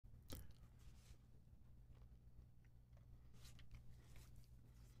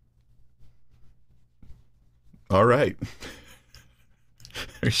All right.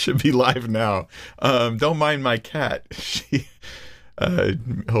 We should be live now. Don't mind my cat. She,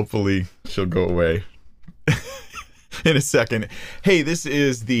 hopefully she'll go away in a second. Hey, this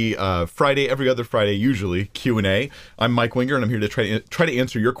is the Friday, every other Friday, usually, Q&A. I'm Mike Winger, and I'm here to try to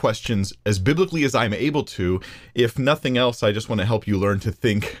answer your questions as biblically as I'm able to. If nothing else, I just want to help you learn to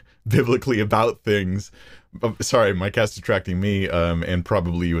think biblically about things. Sorry, my cat's distracting me, and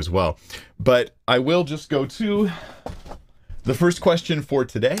probably you as well. But I will just go to the first question for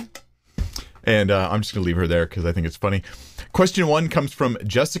today. And I'm just going to leave her there because I think it's funny. Question 1 comes from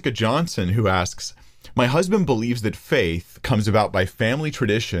Jessica Johnson, who asks, my husband believes that faith comes about by family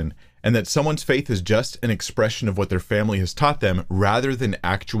tradition and that someone's faith is just an expression of what their family has taught them rather than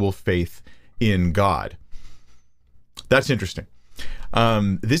actual faith in God. That's interesting.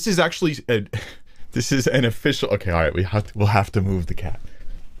 This is actually... This is an official... Okay, all right, we'll have to move the cat.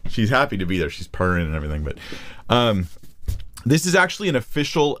 She's happy to be there. She's purring and everything, but this is actually an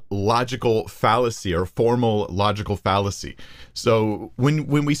official logical fallacy or formal logical fallacy. So when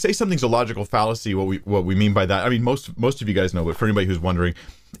we say something's a logical fallacy, what we mean by that, I mean, most of you guys know, but for anybody who's wondering,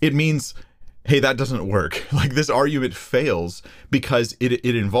 it means, hey, that doesn't work. Like, this argument fails because it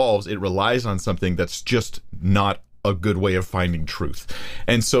relies on something that's just not a good way of finding truth.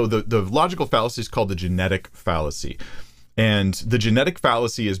 And so the logical fallacy is called the genetic fallacy. And the genetic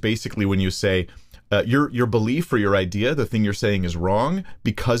fallacy is basically when you say your belief or your idea, the thing you're saying is wrong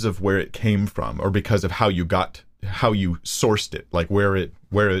because of where it came from or because of how you sourced it, like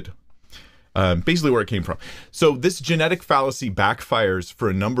basically where it came from. So this genetic fallacy backfires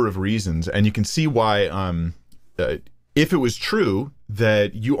for a number of reasons, and you can see why if it was true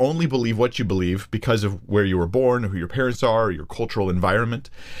that you only believe what you believe because of where you were born, or who your parents are, or your cultural environment,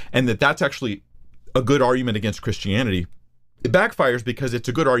 and that's actually a good argument against Christianity, it backfires because it's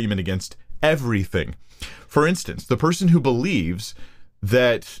a good argument against everything. For instance, the person who believes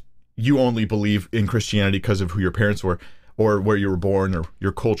that you only believe in Christianity because of who your parents were, or where you were born, or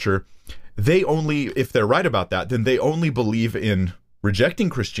your culture, they only, if they're right about that, then they only believe in rejecting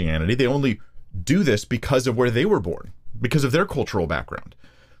Christianity. They only do this because of where they were born, because of their cultural background.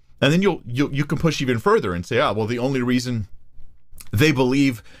 And then you can push even further and say, well, the only reason they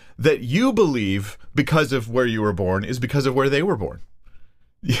believe that you believe because of where you were born is because of where they were born.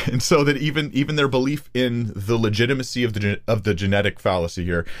 And so that even their belief in the legitimacy of the genetic fallacy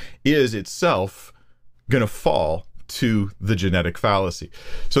here is itself going to fall to the genetic fallacy.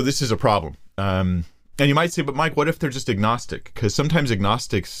 So this is a problem. And you might say, but Mike, what if they're just agnostic? Because sometimes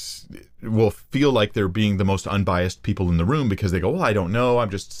agnostics will feel like they're being the most unbiased people in the room because they go, well, I don't know.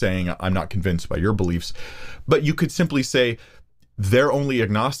 I'm just saying I'm not convinced by your beliefs. But you could simply say they're only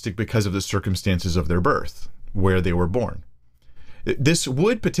agnostic because of the circumstances of their birth, where they were born. This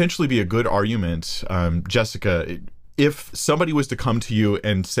would potentially be a good argument, Jessica, if somebody was to come to you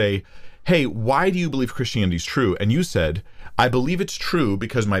and say, hey, why do you believe Christianity is true? And you said, I believe it's true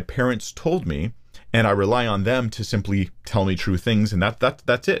because my parents told me, and I rely on them to simply tell me true things, and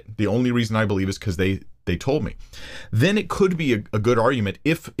that's it. The only reason I believe is because they told me. Then it could be a good argument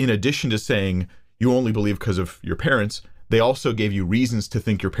if, in addition to saying you only believe because of your parents, they also gave you reasons to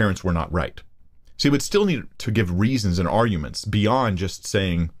think your parents were not right. So you would still need to give reasons and arguments beyond just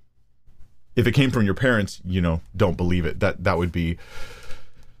saying, if it came from your parents, don't believe it. That would be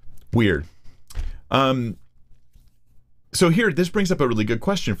weird. So here, this brings up a really good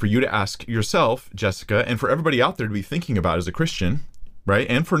question for you to ask yourself, Jessica, and for everybody out there to be thinking about as a Christian, right?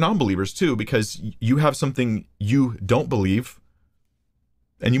 And for non-believers too, because you have something you don't believe,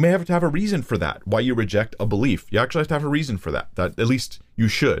 and you may have to have a reason for that, why you reject a belief. You actually have to have a reason for that. That at least you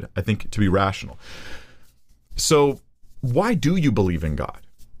should, I think, to be rational. So why do you believe in God?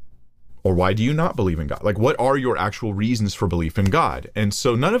 Or why do you not believe in God? Like, what are your actual reasons for belief in God? And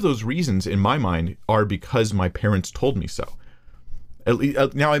so none of those reasons, in my mind, are because my parents told me so. At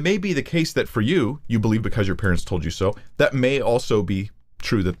least, now, it may be the case that for you, you believe because your parents told you so. That may also be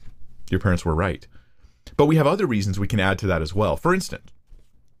true that your parents were right. But we have other reasons we can add to that as well. For instance,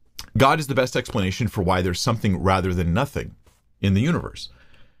 God is the best explanation for why there's something rather than nothing in the universe.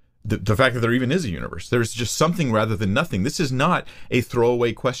 The fact that there even is a universe. There's just something rather than nothing. This is not a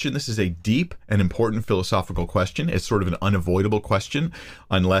throwaway question. This is a deep and important philosophical question. It's sort of an unavoidable question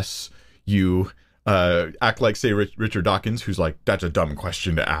unless you act like, say, Richard Dawkins, who's like, that's a dumb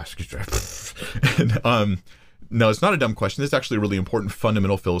question to ask. And, no, it's not a dumb question. It's actually a really important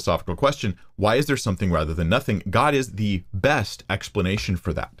fundamental philosophical question. Why is there something rather than nothing? God is the best explanation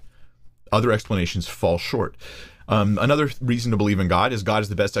for that. Other explanations fall short. Another reason to believe in God is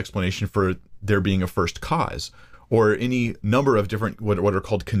the best explanation for there being a first cause, or any number of different what are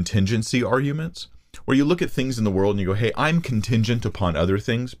called contingency arguments, where you look at things in the world and you go, hey, I'm contingent upon other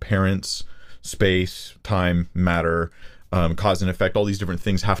things, parents, space, time, matter, cause and effect. All these different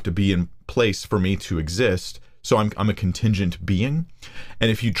things have to be in place for me to exist. So I'm a contingent being.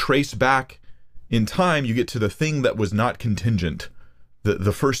 And if you trace back in time, you get to the thing that was not contingent,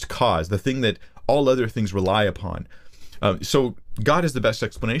 the first cause, the thing that all other things rely upon. So God is the best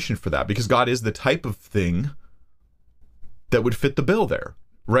explanation for that, because God is the type of thing that would fit the bill there,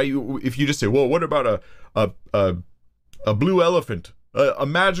 right? If you just say, well, what about a blue elephant? A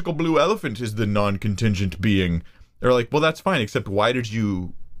magical blue elephant is the non-contingent being. They're like, well, that's fine, except why did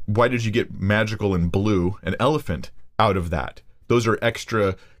you get magical and blue, an elephant, out of that? Those are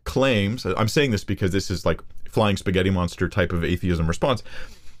extra claims. I'm saying this because this is like flying spaghetti monster type of atheism response.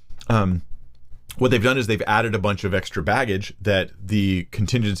 What they've done is they've added a bunch of extra baggage that the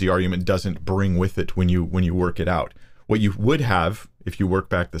contingency argument doesn't bring with it when you work it out. What you would have, if you work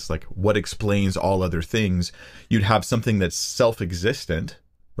back this, like, what explains all other things, you'd have something that's self-existent,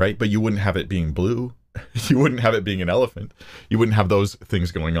 right? But you wouldn't have it being blue. You wouldn't have it being an elephant. You wouldn't have those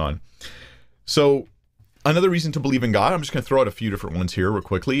things going on. So another reason to believe in God, I'm just going to throw out a few different ones here real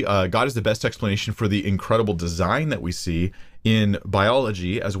quickly. God is the best explanation for the incredible design that we see in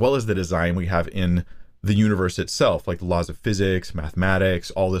biology, as well as the design we have in the universe itself, like the laws of physics, mathematics,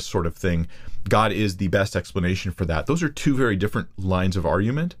 all this sort of thing. God is the best explanation for that. Those are two very different lines of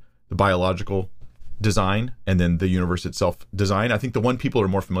argument, the biological design and then the universe itself design. I think the one people are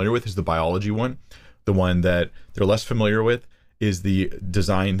more familiar with is the biology one. The one that they're less familiar with is the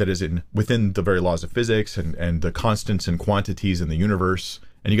design that is within the very laws of physics and the constants and quantities in the universe.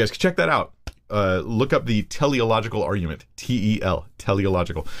 And you guys can check that out. Look up the teleological argument, T-E-L,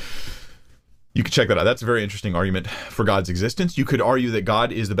 teleological. You can check that out. That's a very interesting argument for God's existence. You could argue that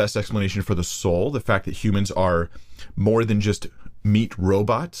God is the best explanation for the soul, the fact that humans are more than just meat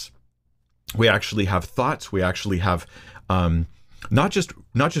robots. We actually have thoughts. We actually have not just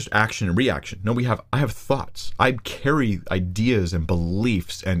action and reaction. No, I have thoughts. I carry ideas and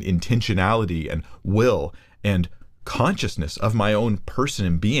beliefs and intentionality and will and consciousness of my own person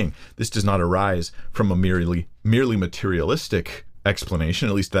and being. This does not arise from a merely materialistic explanation.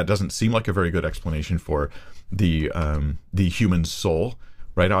 At least that doesn't seem like a very good explanation for the human soul,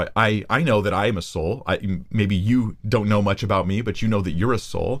 right? I know that I am a soul. Maybe you don't know much about me, but you know that you're a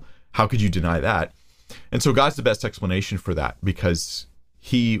soul. How could you deny that? And so God's the best explanation for that, because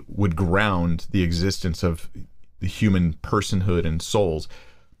he would ground the existence of the human personhood and souls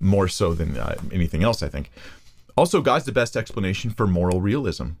more so than anything else, I think. Also, God's the best explanation for moral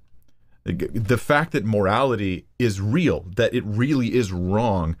realism. The fact that morality is real, that it really is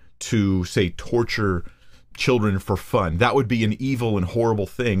wrong to, say, torture children for fun. That would be an evil and horrible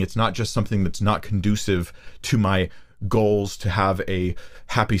thing. It's not just something that's not conducive to my goals to have a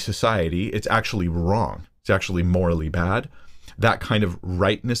happy society. It's actually wrong. It's actually morally bad. That kind of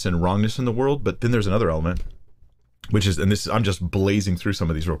rightness and wrongness in the world. But then there's another element, which is, and this I'm just blazing through some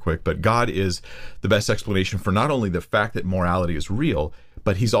of these real quick, but God is the best explanation for not only the fact that morality is real,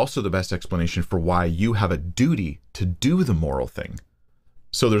 but he's also the best explanation for why you have a duty to do the moral thing.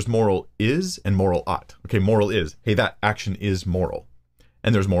 So there's moral is and moral ought. Okay, moral is, hey, that action is moral.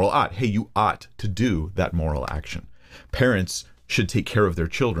 And there's moral ought. Hey, you ought to do that moral action. Parents should take care of their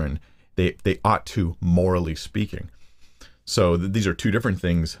children. They ought to, morally speaking. So these are two different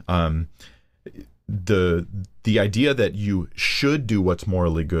things. The idea that you should do what's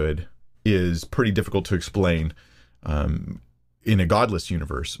morally good is pretty difficult to explain in a godless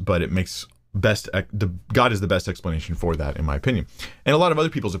universe, but it makes God is the best explanation for that, in my opinion. And a lot of other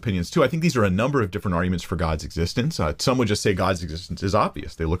people's opinions too. I think these are a number of different arguments for God's existence. Some would just say God's existence is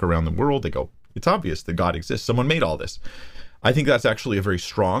obvious. They look around the world, they go, it's obvious that God exists. Someone made all this. I think that's actually a very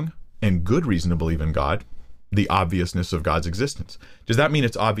strong and good reason to believe in God, the obviousness of God's existence. Does that mean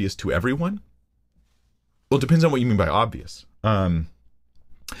it's obvious to everyone? Well, it depends on what you mean by obvious.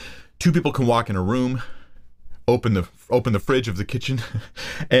 Two people can walk in a room, open the fridge of the kitchen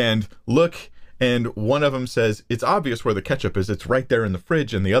and look, and one of them says, it's obvious where the ketchup is. It's right there in the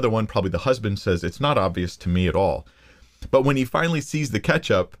fridge. And the other one, probably the husband, says, it's not obvious to me at all. But when he finally sees the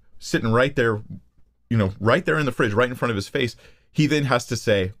ketchup sitting right there, right there in the fridge, right in front of his face, he then has to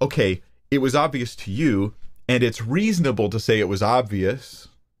say, okay, it was obvious to you, and it's reasonable to say it was obvious.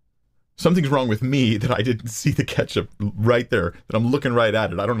 Something's wrong with me that I didn't see the ketchup right there, that I'm looking right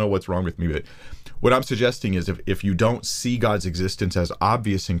at it. I don't know what's wrong with me, but what I'm suggesting is if you don't see God's existence as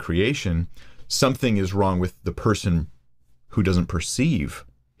obvious in creation, something is wrong with the person who doesn't perceive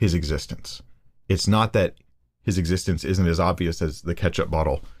his existence. It's not that his existence isn't as obvious as the ketchup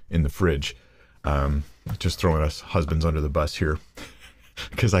bottle in the fridge. Just throwing us husbands under the bus here.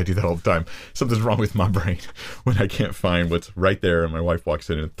 because I do that all the time. Something's wrong with my brain when I can't find what's right there, and my wife walks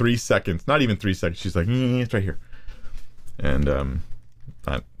in 3 seconds, not even 3 seconds, she's like, it's right here. And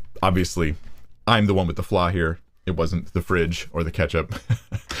obviously, I'm the one with the flaw here. It wasn't the fridge or the ketchup.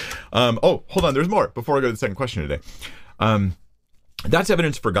 Oh, hold on, there's more before I go to the second question today. That's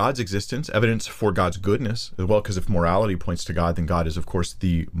evidence for God's existence, evidence for God's goodness as well, because if morality points to God, then God is, of course,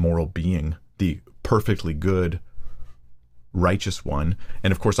 the moral being, the perfectly good, righteous one.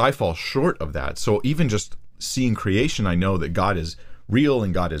 And of course, I fall short of that. So even just seeing creation, I know that God is real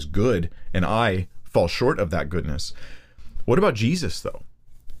and God is good, and I fall short of that goodness. What about Jesus, though?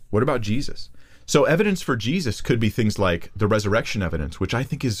 What about Jesus? So evidence for Jesus could be things like the resurrection evidence, which I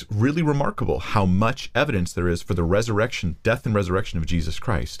think is really remarkable how much evidence there is for the resurrection, death and resurrection of Jesus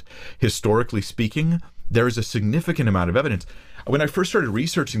Christ. Historically speaking, there is a significant amount of evidence. When I first started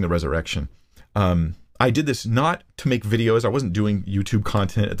researching the resurrection, I did this not to make videos. I wasn't doing YouTube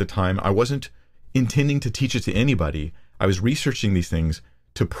content at the time. I wasn't intending to teach it to anybody. I was researching these things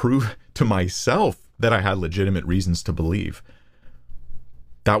to prove to myself that I had legitimate reasons to believe.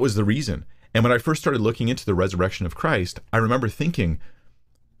 That was the reason. And when I first started looking into the resurrection of Christ, I remember thinking,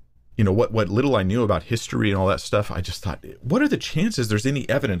 you know, what little I knew about history and all that stuff, I just thought, what are the chances there's any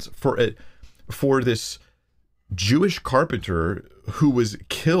evidence for this Jewish carpenter who was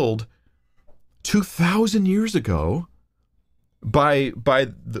killed 2,000 years ago by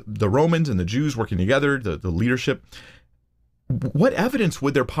the Romans and the Jews working together, the leadership? What evidence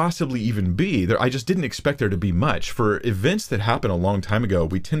would there possibly even be? I just didn't expect there to be much. For events that happened a long time ago,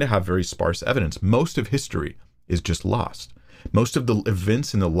 we tend to have very sparse evidence. Most of history is just lost. Most of the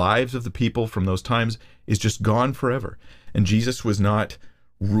events in the lives of the people from those times is just gone forever. And Jesus was not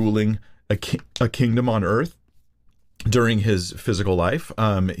ruling a kingdom on earth during his physical life.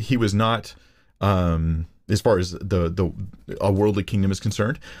 He was not, as far as a worldly kingdom is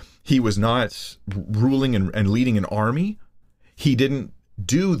concerned, he was not ruling and leading an army. He didn't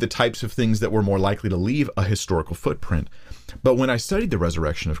do the types of things that were more likely to leave a historical footprint. But when I studied the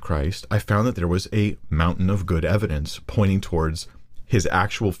resurrection of Christ, I found that there was a mountain of good evidence pointing towards his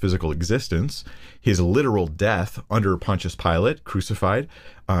actual physical existence, his literal death under Pontius Pilate, crucified,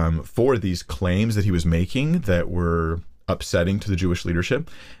 for these claims that he was making that were upsetting to the Jewish leadership,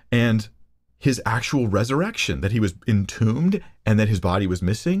 and his actual resurrection, that he was entombed and that his body was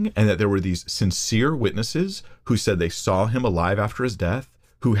missing, and that there were these sincere witnesses who said they saw him alive after his death,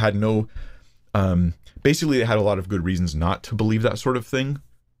 who had no, basically they had a lot of good reasons not to believe that sort of thing.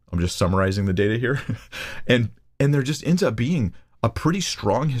 I'm just summarizing the data here. and there just ends up being a pretty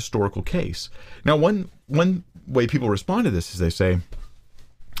strong historical case. Now, one way people respond to this is they say,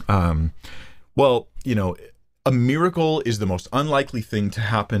 well, you know, a miracle is the most unlikely thing to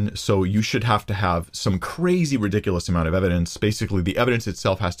happen, so you should have to have some crazy, ridiculous amount of evidence. Basically, the evidence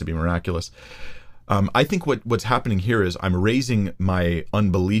itself has to be miraculous. I think what's happening here is I'm raising my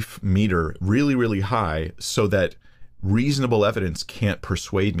unbelief meter really, really high so that reasonable evidence can't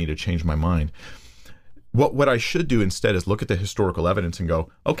persuade me to change my mind. What I should do instead is look at the historical evidence and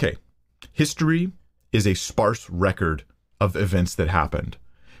go, okay, history is a sparse record of events that happened.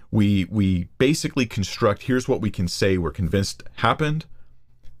 We basically construct, here's what we can say we're convinced happened.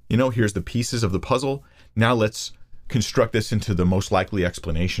 You know, here's the pieces of the puzzle. Now let's construct this into the most likely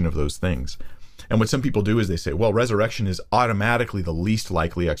explanation of those things. And what some people do is they say, well, resurrection is automatically the least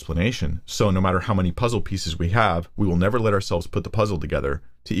likely explanation. So no matter how many puzzle pieces we have, we will never let ourselves put the puzzle together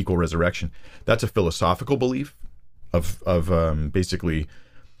to equal resurrection. That's a philosophical belief of basically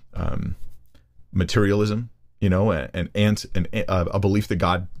materialism, you know, and a belief that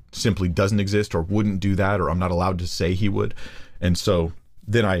God simply doesn't exist or wouldn't do that, or I'm not allowed to say he would. And so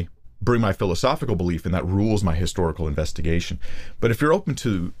then I bring my philosophical belief, and that rules my historical investigation. But if you're open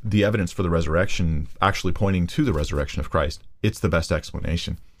to the evidence for the resurrection actually pointing to the resurrection of Christ, it's the best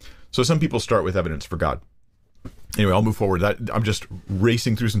explanation. So some people start with evidence for God. Anyway, I'll move forward. I'm just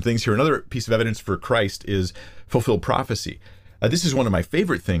racing through some things here. Another piece of evidence for Christ is fulfilled prophecy. This is one of my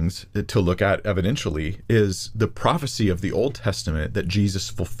favorite things to look at evidentially, is the prophecy of the Old Testament that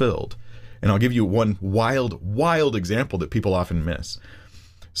Jesus fulfilled. And I'll give you one wild example that people often miss.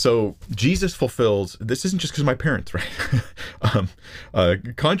 So Jesus fulfills, this isn't just because of my parents, right?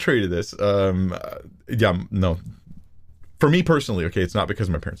 Contrary to this, no. For me personally, okay, it's not because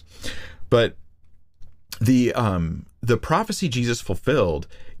of my parents. But the prophecy Jesus fulfilled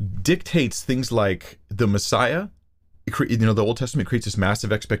dictates things like the Messiah. You know, the Old Testament creates this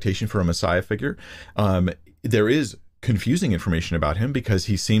massive expectation for a Messiah figure. There is confusing information about him because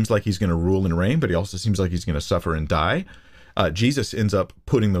he seems like he's going to rule and reign, but he also seems like he's going to suffer and die. Jesus ends up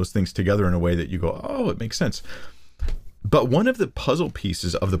putting those things together in a way that you go, oh, it makes sense. But one of the puzzle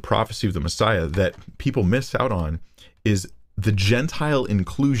pieces of the prophecy of the Messiah that people miss out on is the Gentile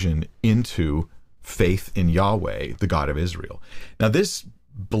inclusion into faith in Yahweh, the God of Israel. Now, this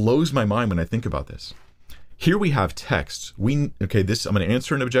blows my mind when I think about this. Here we have texts. I'm going to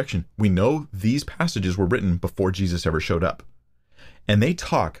answer an objection. We know these passages were written before Jesus ever showed up. And they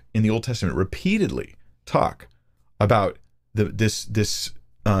talk in the Old Testament, repeatedly talk about this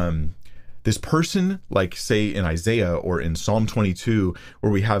person, like say in Isaiah or in Psalm 22,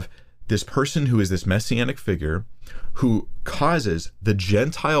 where we have this person who is this messianic figure who causes the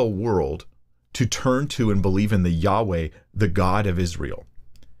Gentile world to turn to and believe in the Yahweh, the God of Israel.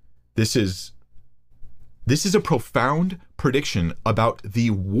 This is a profound prediction about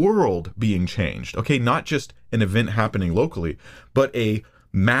the world being changed. Okay, not just an event happening locally, but a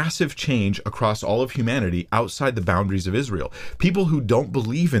massive change across all of humanity outside the boundaries of Israel. People who don't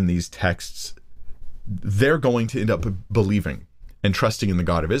believe in these texts, they're going to end up believing and trusting in the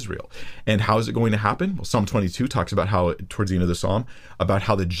God of Israel. And how is it going to happen? Well, Psalm 22 talks about how, towards the end of the Psalm, about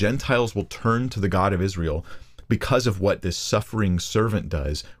how the Gentiles will turn to the God of Israel because of what this suffering servant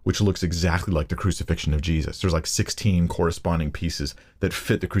does, which looks exactly like the crucifixion of Jesus. There's like 16 corresponding pieces that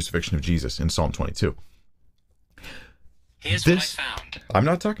fit the crucifixion of Jesus in Psalm 22. Here's what I found. I'm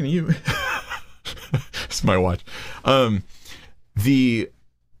not talking to you. It's my watch. The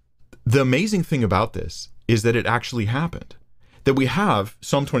amazing thing about this is that it actually happened. That we have,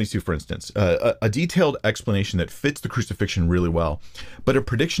 Psalm 22, for instance, a detailed explanation that fits the crucifixion really well, but a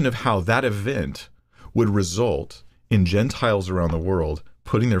prediction of how that event would result in Gentiles around the world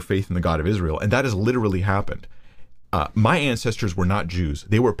putting their faith in the God of Israel. And that has literally happened. My ancestors were not Jews.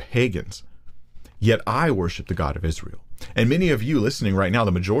 They were pagans. Yet I worship the God of Israel. And many of you listening right now,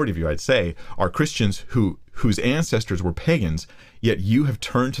 the majority of you, I'd say, are Christians whose ancestors were pagans, yet you have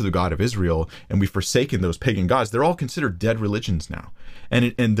turned to the God of Israel and we've forsaken those pagan gods. They're all considered dead religions now. And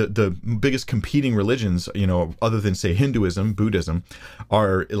the biggest competing religions, other than, say, Hinduism, Buddhism,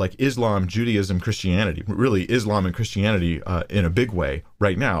 are like Islam, Judaism, Christianity. Really, Islam and Christianity in a big way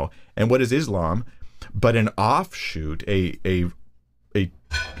right now. And what is Islam but an offshoot, a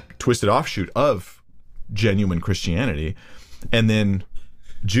twisted offshoot of genuine Christianity? And then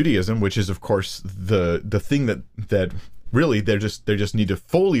Judaism, which is of course the thing that really they just need to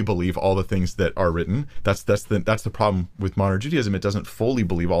fully believe all the things that are written. That's the problem with modern Judaism. It doesn't fully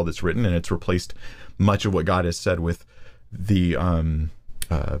believe all that's written, and it's replaced much of what God has said with the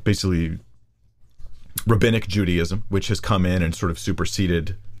basically rabbinic Judaism, which has come in and sort of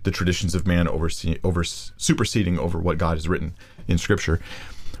superseded the traditions of man, superseding over what God has written in Scripture.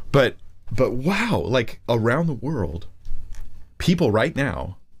 But wow, like around the world, people right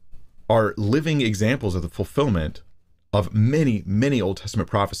now are living examples of the fulfillment of many, many Old Testament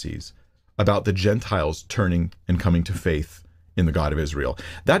prophecies about the Gentiles turning and coming to faith in the God of Israel.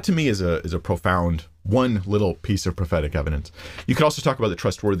 That to me is a profound, one little piece of prophetic evidence. You could also talk about the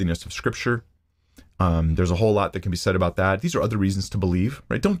trustworthiness of Scripture. There's a whole lot that can be said about that. These are other reasons to believe,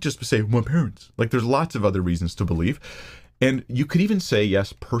 right? Don't just say, my parents. Like, there's lots of other reasons to believe. And you could even say,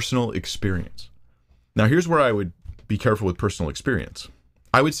 yes, personal experience. Now, here's where I would be careful with personal experience.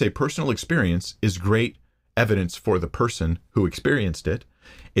 I would say personal experience is great evidence for the person who experienced it.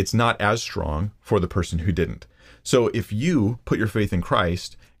 It's not as strong for the person who didn't. So if you put your faith in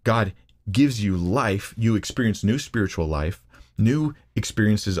Christ, God gives you life, you experience new spiritual life, new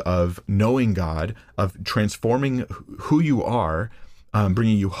experiences of knowing God, of transforming who you are,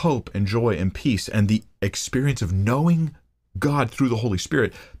 bringing you hope and joy and peace, and the experience of knowing God through the Holy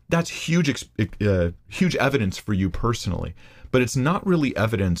Spirit. That's huge evidence for you personally, but it's not really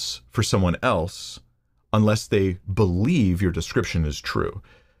evidence for someone else unless they believe your description is true.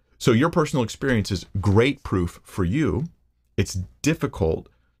 So your personal experience is great proof for you. It's difficult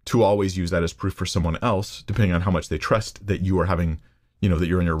to always use that as proof for someone else, depending on how much they trust that you are having, that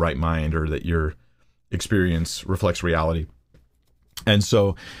you're in your right mind, or that your experience reflects reality. And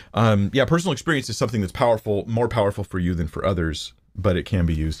so, personal experience is something that's powerful, more powerful for you than for others, but it can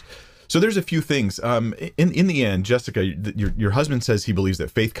be used. So there's a few things. In the end, Jessica, your husband says he believes that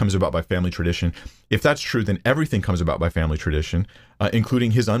faith comes about by family tradition. If that's true, then everything comes about by family tradition,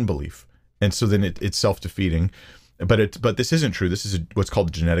 including his unbelief. And so then it's self-defeating. But this isn't true. This is what's called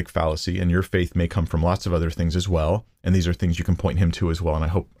a genetic fallacy, and your faith may come from lots of other things as well. And these are things you can point him to as well. And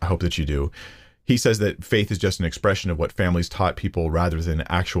I hope that you do. He says that faith is just an expression of what families taught people rather than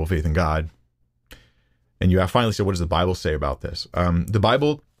actual faith in God. And you finally said, what does the Bible say about this? The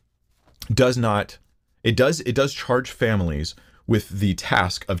Bible does not, it does charge families with the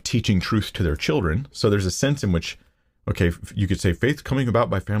task of teaching truth to their children. So there's a sense in which, okay, you could say faith coming about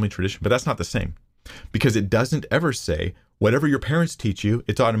by family tradition, but that's not the same. because it doesn't ever say whatever your parents teach you,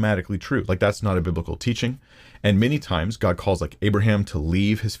 it's automatically true. Like, that's not a biblical teaching. And many times God calls like Abraham to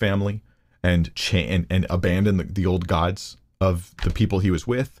leave his family and abandon the old gods of the people he was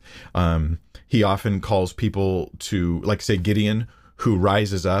with. He often calls people to, like, say, Gideon, who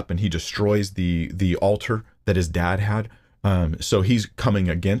rises up and he destroys the altar that his dad had. So he's coming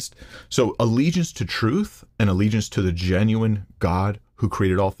against. So allegiance to truth and allegiance to the genuine God who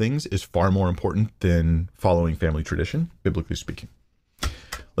created all things is far more important than following family tradition, biblically speaking.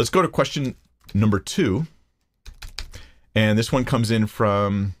 Let's go to question number 2. And this one comes in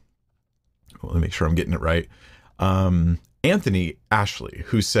from, well, let me make sure I'm getting it right. Anthony Ashley,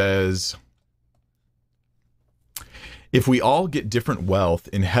 who says, if we all get different wealth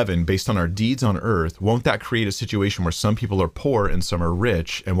in heaven based on our deeds on earth, won't that create a situation where some people are poor and some are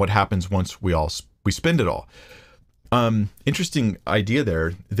rich? And what happens once we spend it all? Interesting idea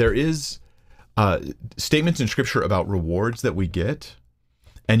there. There is statements in Scripture about rewards that we get,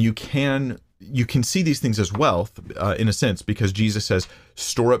 and you can see these things as wealth in a sense, because Jesus says,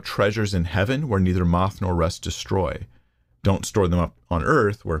 store up treasures in heaven where neither moth nor rust destroy. Don't store them up on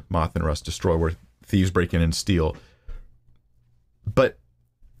earth where moth and rust destroy, where thieves break in and steal. But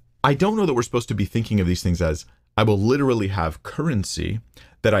I don't know that we're supposed to be thinking of these things as, I will literally have currency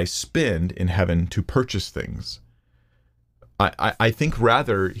that I spend in heaven to purchase things. I think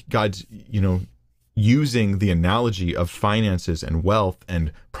rather God's, using the analogy of finances and wealth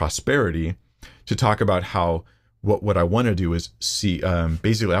and prosperity to talk about how what I want to do is see,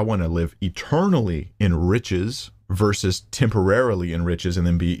 basically I want to live eternally in riches versus temporarily in riches and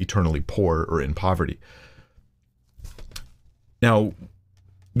then be eternally poor or in poverty. Now,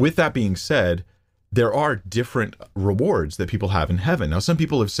 with that being said, there are different rewards that people have in heaven. Now, some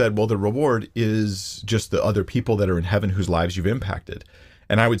people have said, well, the reward is just the other people that are in heaven whose lives you've impacted.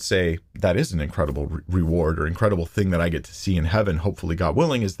 And I would say that is an incredible reward or incredible thing that I get to see in heaven, hopefully, God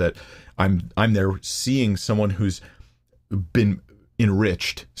willing, is that I'm there seeing someone who's been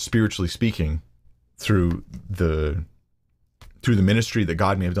enriched, spiritually speaking, through the ministry that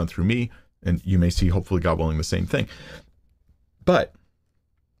God may have done through me. And you may see, hopefully, God willing, the same thing. But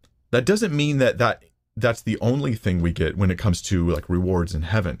that doesn't mean that's the only thing we get when it comes to like rewards in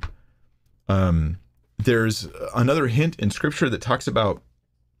heaven. There's another hint in Scripture that talks about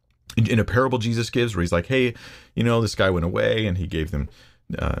in a parable Jesus gives where he's like, hey, this guy went away and he gave them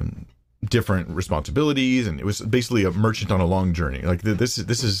different responsibilities, and it was basically a merchant on a long journey. Like this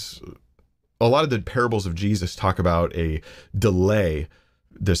is a lot of the parables of Jesus talk about a delay,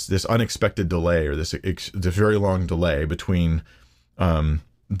 this unexpected delay, or this very long delay between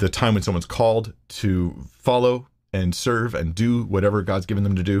the time when someone's called to follow and serve and do whatever God's given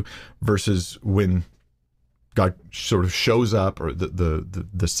them to do versus when God sort of shows up, or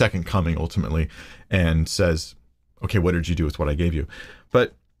the second coming ultimately, and says, okay, what did you do with what I gave you?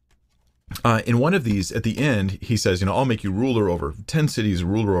 But in one of these, at the end, he says, I'll make you ruler over 10 cities,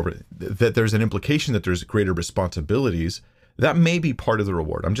 ruler over, that there's an implication that there's greater responsibilities. That may be part of the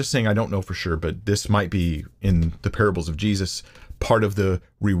reward. I'm just saying I don't know for sure, but this might be in the parables of Jesus, part of the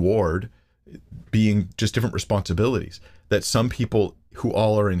reward being just different responsibilities. That some people who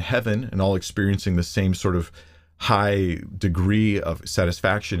all are in heaven and all experiencing the same sort of high degree of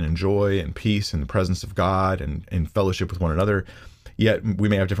satisfaction and joy and peace and the presence of God and fellowship with one another, yet we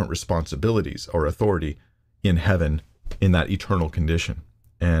may have different responsibilities or authority in heaven in that eternal condition.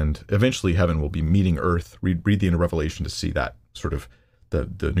 And eventually heaven will be meeting earth. Read the end of Revelation to see that sort of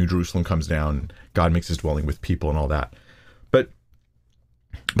the New Jerusalem comes down, God makes his dwelling with people and all that.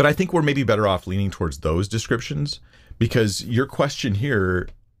 But I think we're maybe better off leaning towards those descriptions, because your question here,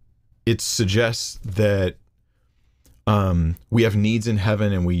 it suggests that we have needs in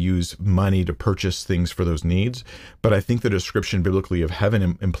heaven and we use money to purchase things for those needs. But I think the description biblically of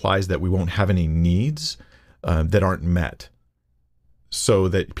heaven implies that we won't have any needs that aren't met, so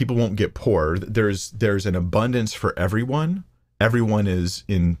that people won't get poor. There's an abundance for everyone. Everyone is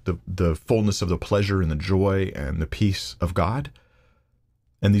in the fullness of the pleasure and the joy and the peace of God.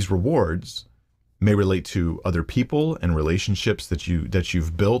 And these rewards may relate to other people and relationships that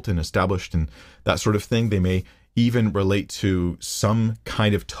you've built and established and that sort of thing. They may even relate to some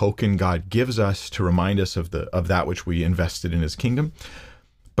kind of token God gives us to remind us of that which we invested in his kingdom.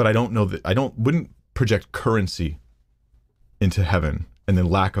 But I don't know that wouldn't project currency into heaven and then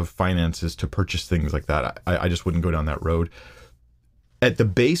lack of finances to purchase things like that. I just wouldn't go down that road. At the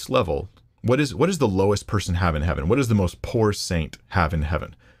base level, what does the lowest person have in heaven? What does the most poor saint have in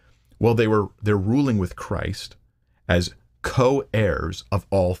heaven? Well, they're ruling with Christ as co-heirs of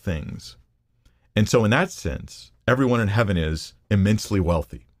all things. And so in that sense, everyone in heaven is immensely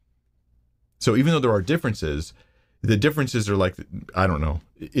wealthy. So even though there are differences, the differences are like, I don't know,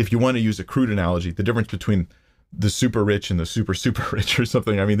 if you want to use a crude analogy, the difference between the super rich and the super rich or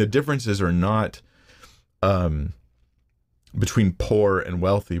something. I mean, the differences are not between poor and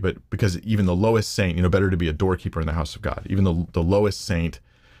wealthy, but because even the lowest saint, better to be a doorkeeper in the house of God. Even the lowest saint,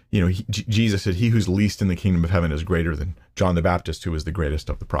 Jesus said, he who's least in the kingdom of heaven is greater than John the Baptist, who was the greatest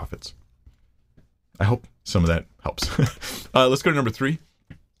of the prophets. I hope some of that helps. Let's go to number 3.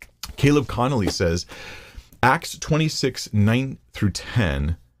 Caleb Connolly says, Acts 26, 9 through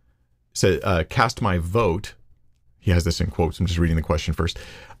 10 said, cast my vote. He has this in quotes. I'm just reading the question first.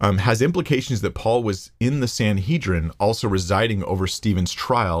 Has implications that Paul was in the Sanhedrin, also residing over Stephen's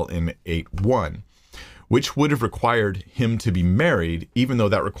trial in 8:1, which would have required him to be married, even though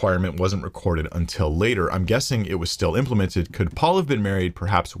that requirement wasn't recorded until later. I'm guessing it was still implemented. Could Paul have been married,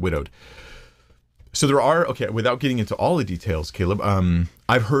 perhaps widowed? So there are, okay, without getting into all the details, Caleb,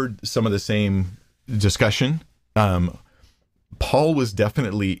 I've heard some of the same discussion. Paul was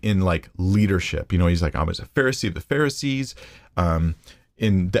definitely in like leadership. He's like, I was a Pharisee of the Pharisees.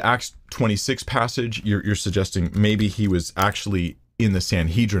 In the Acts 26 passage, you're suggesting maybe he was actually in the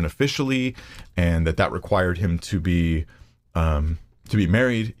Sanhedrin officially, and that required him to be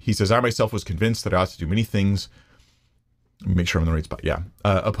married. He says, I myself was convinced that I ought to do many things. Make sure I'm in the right spot. Yeah.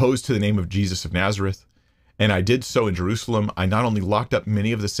 Opposed to the name of Jesus of Nazareth. And I did so in Jerusalem. I not only locked up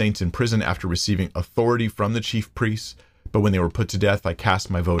many of the saints in prison after receiving authority from the chief priests, but when they were put to death, I cast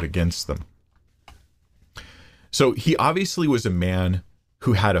my vote against them. So he obviously was a man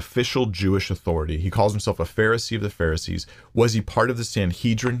who had official Jewish authority. He calls himself a Pharisee of the Pharisees. Was he part of the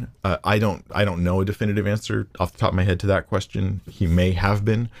Sanhedrin? I don't know a definitive answer off the top of my head to that question. He may have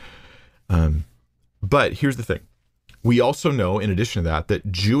been. But here's the thing. We also know, in addition to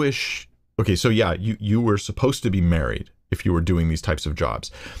that Jewish... Okay, so yeah, you were supposed to be married if you were doing these types of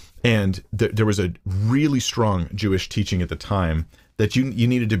jobs. And there was a really strong Jewish teaching at the time that you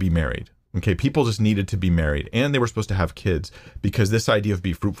needed to be married. Okay, people just needed to be married, and they were supposed to have kids, because this idea of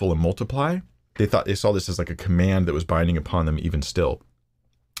be fruitful and multiply, they saw this as like a command that was binding upon them even still.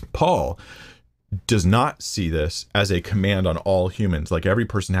 Paul does not see this as a command on all humans, like every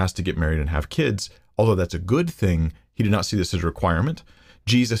person has to get married and have kids. Although that's a good thing, he did not see this as a requirement.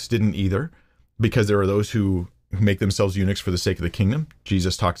 Jesus didn't either, because there are those who make themselves eunuchs for the sake of the kingdom,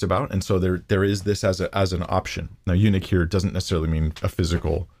 Jesus talks about. And so there is this as an option. Now, eunuch here doesn't necessarily mean a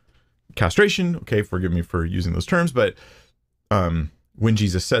physical castration. Okay, forgive me for using those terms. But when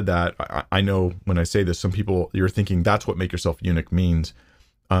Jesus said that, I know when I say this, some people, you're thinking that's what make yourself eunuch means.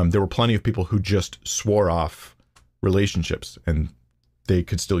 There were plenty of people who just swore off relationships, and they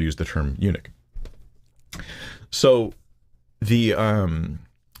could still use the term eunuch. So the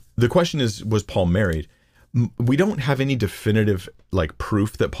question is, was Paul married? We don't have any definitive like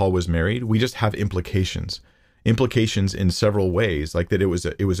proof that Paul was married. We just have implications in several ways, like that it was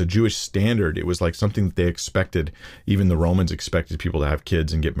a Jewish standard. It was like something that they expected. Even the Romans expected people to have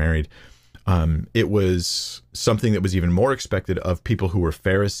kids and get married. It was something that was even more expected of people who were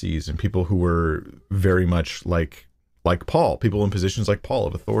Pharisees and people who were very much like Paul, people in positions like Paul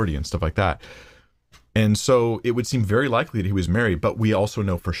of authority and stuff like that. And so it would seem very likely that he was married, but we also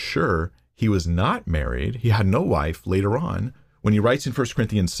know for sure he was not married. He had no wife later on. When he writes in 1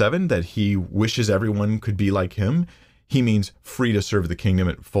 Corinthians 7 that he wishes everyone could be like him, he means free to serve the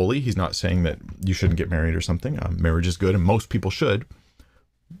kingdom fully. He's not saying that you shouldn't get married or something. Marriage is good, and most people should,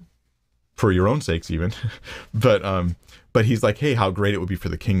 for your own sakes even. But he's like, hey, how great it would be for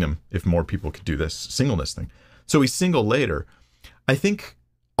the kingdom if more people could do this singleness thing. So he's single later. I think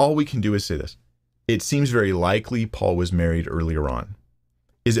all we can do is say this. It seems very likely Paul was married earlier on.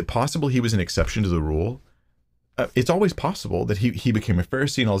 Is it possible he was an exception to the rule? It's always possible that he became a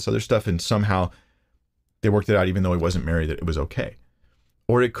Pharisee and all this other stuff, and somehow they worked it out, even though he wasn't married, that it was okay.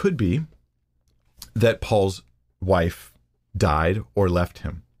 Or it could be that Paul's wife died or left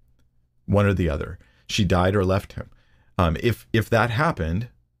him. One or the other. She died or left him. If that happened,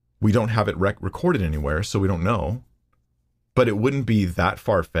 we don't have it recorded anywhere, so we don't know. But it wouldn't be that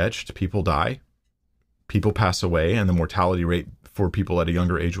far-fetched. People die. People pass away, and the mortality rate for people at a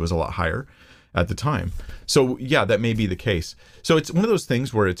younger age was a lot higher at the time. So yeah, that may be the case. So it's one of those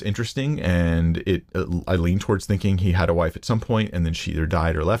things where it's interesting, and I lean towards thinking he had a wife at some point, and then she either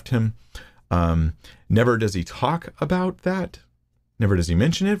died or left him. Never does he talk about that. Never does he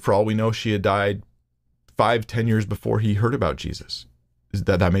mention it. For all we know, she had died 5-10 years before he heard about Jesus.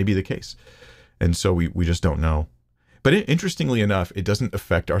 That may be the case. And so we just don't know. But interestingly enough, it doesn't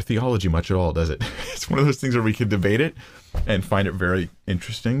affect our theology much at all, does it? It's one of those things where we could debate it and find it very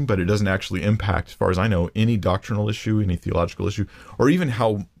interesting, but it doesn't actually impact, as far as I know, any doctrinal issue, any theological issue, or even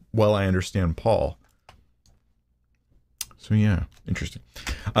how well I understand Paul. So yeah, interesting.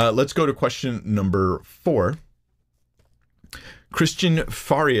 Let's go to question number 4. Christian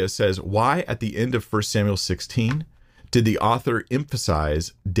Faria says, why at the end of 1 Samuel 16 did the author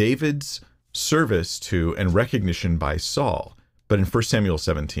emphasize David's service to and recognition by Saul? But in 1 Samuel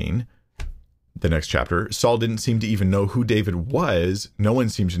 17, the next chapter, Saul didn't seem to even know who David was. No one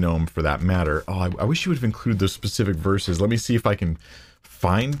seemed to know him for that matter. Oh, I wish you would have included those specific verses. Let me see if I can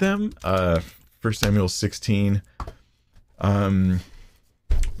find them. 1 Samuel 16. I'm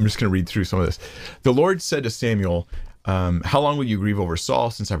just going to read through some of this. The Lord said to Samuel, how long will you grieve over Saul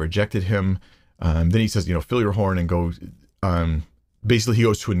since I've rejected him? Then he says, fill your horn and go. Basically, he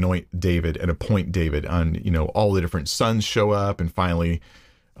goes to anoint David and appoint David. All the different sons show up, and finally,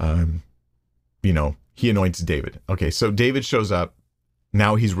 he anoints David. Okay, so David shows up.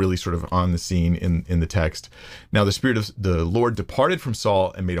 Now he's really sort of on the scene in the text. Now the spirit of the Lord departed from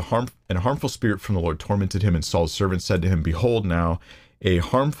Saul and made a harmful spirit from the Lord tormented him. And Saul's servant said to him, behold, now a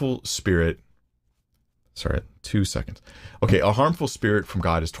harmful spirit. Sorry, 2 seconds. Okay, a harmful spirit from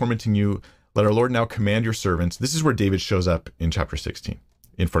God is tormenting you. Let our Lord now command your servants. This is where David shows up in chapter 16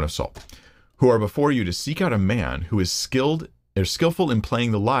 in front of Saul, who are before you to seek out a man who is skillful in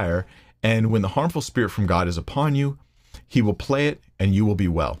playing the lyre. And when the harmful spirit from God is upon you, he will play it and you will be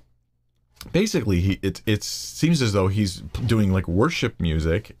well. Basically, it seems as though he's doing like worship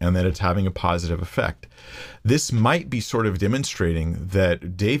music and that it's having a positive effect. This might be sort of demonstrating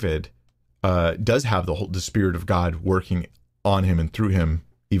that David does have the Spirit of God working on him and through him,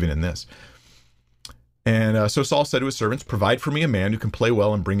 even in this. And so Saul said to his servants, provide for me a man who can play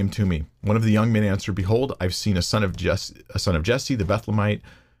well and bring him to me. One of the young men answered, behold, I've seen a son of Jesse the Bethlehemite,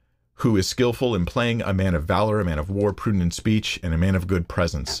 who is skillful in playing, a man of valor, a man of war, prudent in speech, and a man of good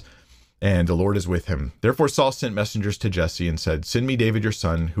presence. And the Lord is with him. Therefore Saul sent messengers to Jesse and said, send me David your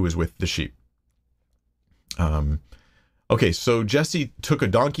son, who is with the sheep. Okay, so Jesse took a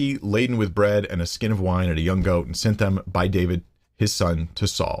donkey laden with bread and a skin of wine and a young goat and sent them by David, his son, to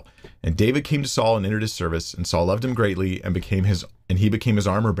Saul. And David came to Saul and entered his service, and Saul loved him greatly and he became his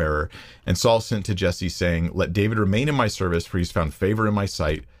armor bearer. And Saul sent to Jesse saying, let David remain in my service, for he's found favor in my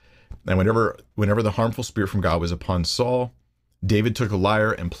sight. And whenever the harmful spirit from God was upon Saul, David took a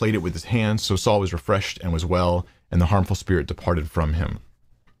lyre and played it with his hands. So Saul was refreshed and was well, and the harmful spirit departed from him.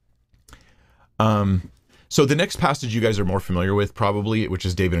 So the next passage you guys are more familiar with probably, which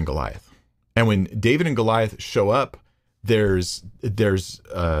is David and Goliath. And when David and Goliath show up, there's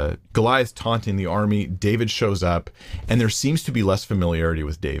Goliath taunting the army. David shows up, and there seems to be less familiarity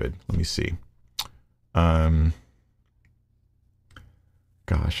with David. Let me see.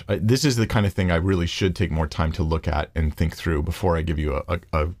 Gosh, this is the kind of thing I really should take more time to look at and think through before I give you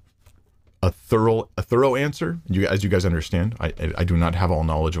a thorough answer. As you guys understand, I do not have all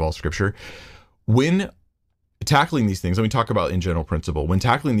knowledge of all Scripture. When tackling these things, let me talk about in general principle. When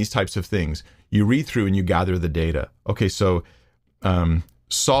tackling these types of things, you read through and you gather the data. Okay, so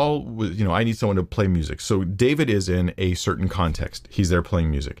Saul was, I need someone to play music. So David is in a certain context. He's there playing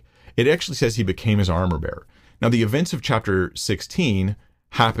music. It actually says he became his armor bearer. Now, the events of chapter 16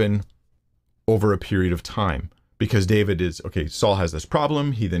 happen over a period of time because Saul has this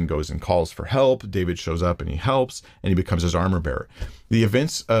problem. He then goes and calls for help. David shows up and he helps, and he becomes his armor bearer. The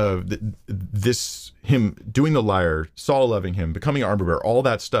events of him doing the lyre, Saul loving him, becoming armor bearer, all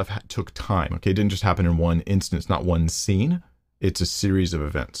that stuff took time. Okay, it didn't just happen in one instance, not one scene. It's a series of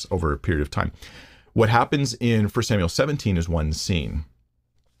events over a period of time. What happens in 1 Samuel 17 is one scene.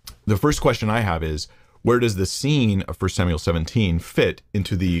 The first question I have is, where does the scene of 1 Samuel 17 fit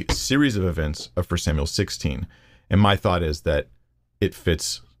into the series of events of 1 Samuel 16? And my thought is that it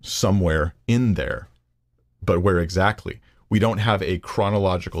fits somewhere in there. But where exactly? We don't have a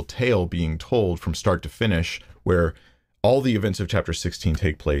chronological tale being told from start to finish where all the events of chapter 16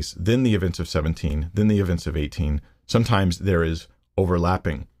 take place, then the events of 17, then the events of 18. Sometimes there is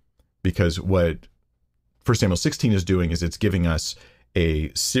overlapping because what 1 Samuel 16 is doing is it's giving us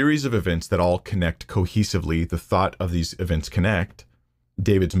a series of events that all connect cohesively. The thought of these events connect.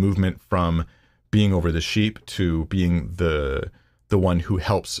 David's movement from being over the sheep to being the one who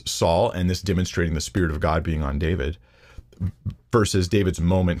helps Saul, and this demonstrating the Spirit of God being on David, versus David's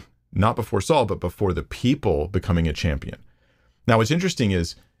moment, not before Saul, but before the people becoming a champion. Now, what's interesting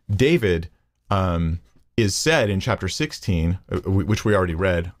is David is said in chapter 16, which we already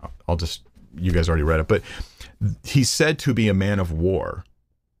read. You guys already read it, but he's said to be a man of war.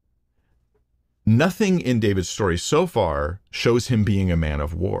 Nothing in David's story so far shows him being a man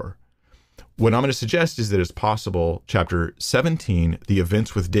of war. What I'm going to suggest is that it's possible chapter 17, the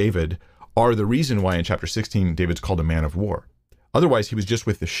events with David, are the reason why in chapter 16, David's called a man of war. Otherwise, he was just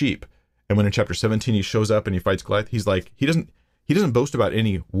with the sheep. And when in chapter 17 he shows up and he fights Goliath, he's like, he doesn't boast about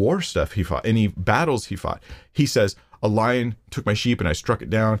any war stuff he fought, any battles he fought. He says, a lion took my sheep and I struck it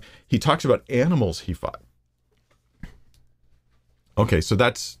down. He talks about animals he fought. Okay, so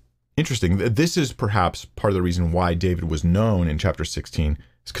that's interesting. This is perhaps part of the reason why David was known in chapter 16,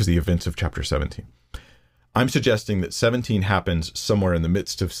 is because of the events of chapter 17. I'm suggesting that 17 happens somewhere in the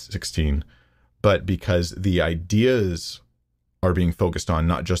midst of 16, but because the ideas are being focused on,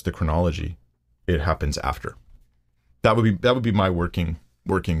 not just the chronology, it happens after. That would be my working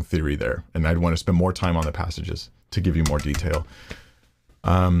theory there, and I'd want to spend more time on the passages to give you more detail.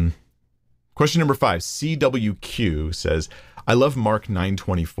 Question number 5, CWQ says, I love Mark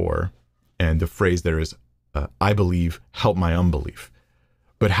 9:24, and the phrase there is, I believe, help my unbelief.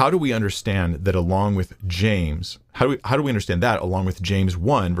 But how do we understand that along with James, how do we understand that along with James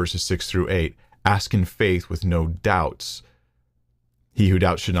 1, verses 6 through 8, ask in faith with no doubts? He who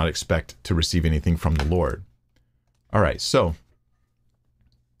doubts should not expect to receive anything from the Lord. All right, so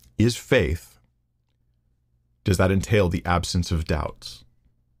is faith, does that entail the absence of doubts?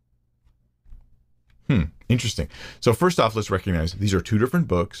 Interesting. So first off, let's recognize these are two different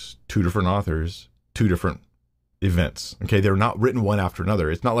books, two different authors, two different events. Okay, they're not written one after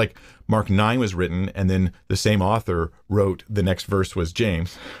another. It's not like Mark 9 was written and then the same author wrote the next verse was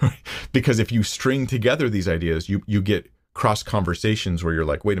James. Because if you string together these ideas, you get cross conversations where you're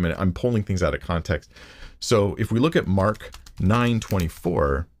like, wait a minute, I'm pulling things out of context. So if we look at Mark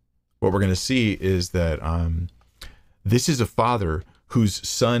 9:24, what we're going to see is that this is a father whose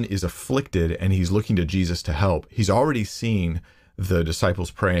son is afflicted and he's looking to Jesus to help. He's already seen the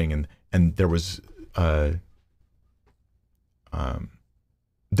disciples praying and there was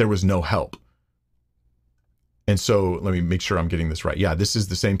no help. And so let me make sure I'm getting this right. Yeah, this is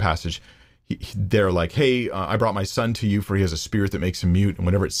the same passage. They're like, hey, I brought my son to you for he has a spirit that makes him mute, and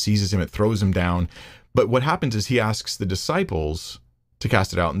whenever it seizes him, it throws him down. But what happens is he asks the disciples to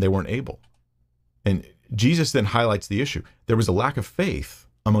cast it out and they weren't able. And Jesus then highlights the issue. There was a lack of faith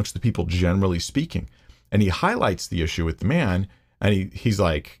amongst the people, generally speaking. And he highlights the issue with the man, and he's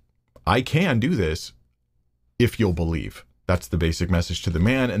like, I can do this if you'll believe. That's the basic message to the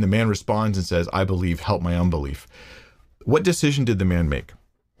man. And the man responds and says, I believe, help my unbelief. What decision did the man make?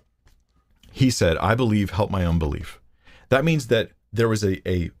 He said, I believe, help my unbelief. That means that there was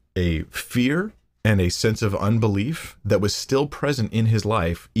a fear and a sense of unbelief that was still present in his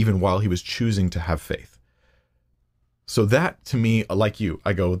life, even while he was choosing to have faith. So that, to me, like you,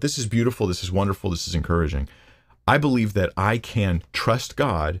 I go, this is beautiful, this is wonderful, this is encouraging. I believe that I can trust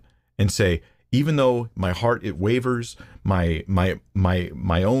God and say, even though my heart, it wavers, my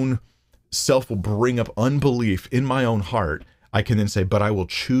own self will bring up unbelief in my own heart, I can then say, but I will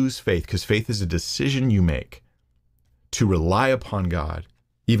choose faith, because faith is a decision you make to rely upon God,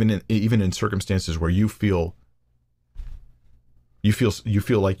 even in circumstances where you feel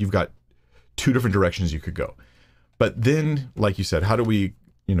like you've got two different directions you could go. But then, like you said, how do we,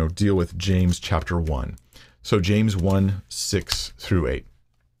 deal with James chapter 1? So James 1, 6 through 8.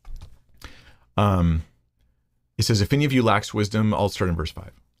 It says, if any of you lacks wisdom, I'll start in verse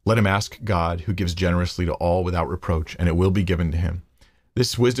 5. Let him ask God, who gives generously to all without reproach, and it will be given to him.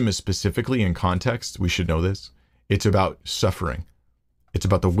 This wisdom is specifically in context. We should know this. It's about suffering. It's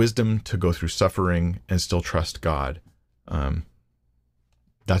about the wisdom to go through suffering and still trust God.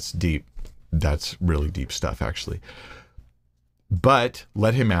 That's deep. That's really deep stuff, actually. But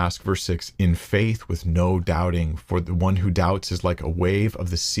let him ask, verse 6, in faith with no doubting, for the one who doubts is like a wave of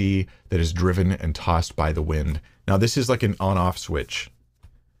the sea that is driven and tossed by the wind. Now, this is like an on-off switch.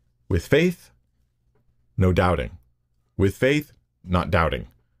 With faith, no doubting. With faith, not doubting.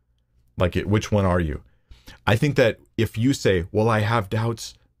 Which one are you? I think that if you say, well, I have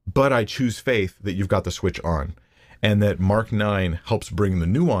doubts, but I choose faith, that you've got the switch on. And that Mark 9 helps bring the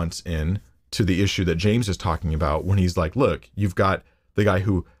nuance in to the issue that James is talking about when he's like, look, you've got the guy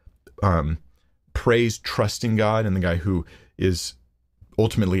who prays trusting God and the guy who is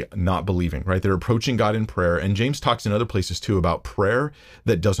ultimately not believing, right? They're approaching God in prayer. And James talks in other places too about prayer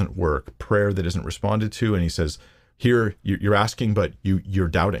that doesn't work, prayer that isn't responded to. And he says, here you're asking, but you're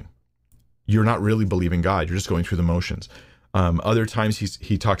doubting. You're not really believing God. You're just going through the motions. Other times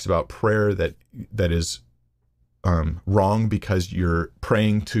he talks about prayer that is wrong because you're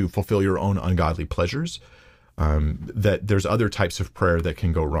praying to fulfill your own ungodly pleasures. That there's other types of prayer that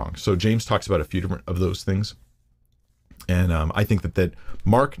can go wrong. So James talks about a few different of those things. And I think that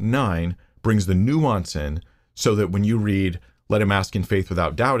Mark 9 brings the nuance in so that when you read, let him ask in faith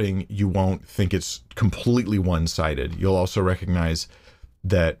without doubting, you won't think it's completely one-sided. You'll also recognize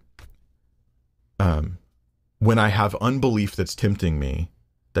that when I have unbelief that's tempting me,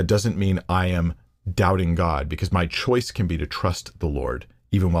 that doesn't mean I am doubting God, because my choice can be to trust the Lord,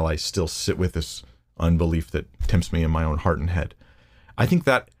 even while I still sit with this unbelief that tempts me in my own heart and head. I think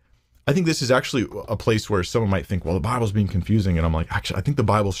this is actually a place where someone might think, well, the Bible's being confusing. And I'm like, actually, I think the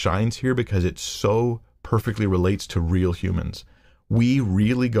Bible shines here because it so perfectly relates to real humans. We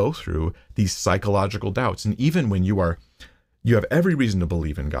really go through these psychological doubts. And even when you have every reason to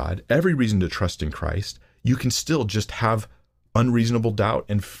believe in God, every reason to trust in Christ, you can still just have unreasonable doubt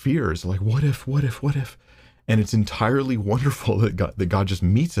and fears like, what if? And it's entirely wonderful that God just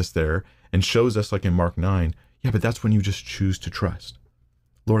meets us there and shows us, like in Mark 9, yeah, but that's when you just choose to trust.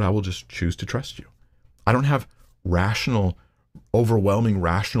 Lord, I will just choose to trust you. I don't have overwhelming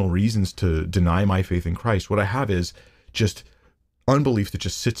rational reasons to deny my faith in Christ. What I have is just unbelief that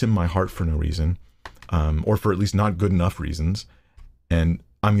just sits in my heart for no reason, or for at least not good enough reasons, and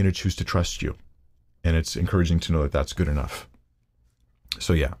I'm going to choose to trust you. And it's encouraging to know that that's good enough.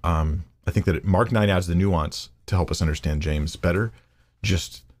 So yeah, I think that Mark 9 adds the nuance to help us understand James better.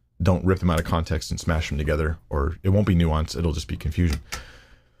 Just don't rip them out of context and smash them together, or it won't be nuance, it'll just be confusion.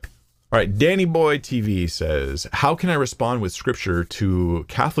 All right, Danny Boy TV says, how can I respond with scripture to a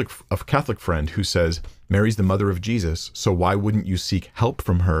Catholic friend who says Mary's the mother of Jesus, so why wouldn't you seek help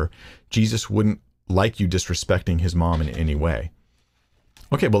from her? Jesus wouldn't like you disrespecting his mom in any way.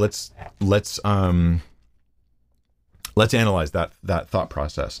 Okay, well let's analyze that thought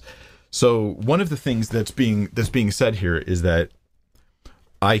process. So one of the things that's being said here is that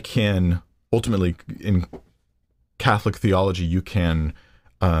I can ultimately, in Catholic theology, you can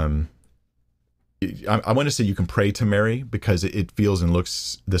I want to say you can pray to Mary because it feels and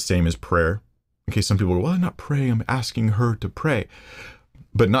looks the same as prayer. In case some people go, well, I'm not praying, I'm asking her to pray.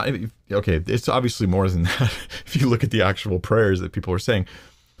 But not, okay, it's obviously more than that if you look at the actual prayers that people are saying.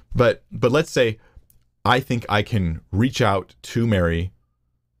 But let's say I think I can reach out to Mary,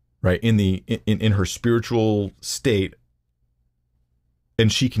 right, in her spiritual state,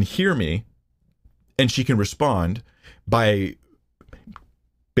 and she can hear me, and she can respond by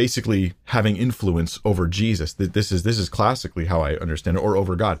basically having influence over Jesus. This is classically how I understand it, or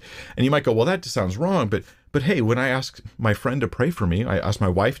over God. And you might go, well, that just sounds wrong, but hey, when I ask my friend to pray for me, I ask my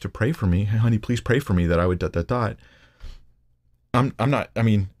wife to pray for me, hey, honey, please pray for me that I would ... I'm not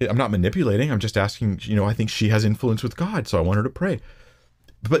manipulating. I'm just asking, I think she has influence with God, so I want her to pray.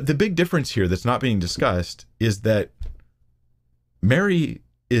 But the big difference here that's not being discussed is that Mary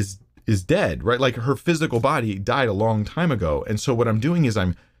is dead, right? Like her physical body died a long time ago. And so what I'm doing is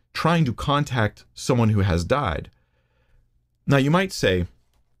I'm trying to contact someone who has died. Now you might say,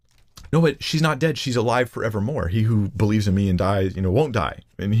 no, but she's not dead. She's alive forevermore. He who believes in me and dies, won't die.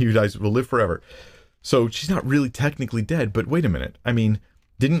 And he who dies will live forever. So she's not really technically dead, but wait a minute. I mean,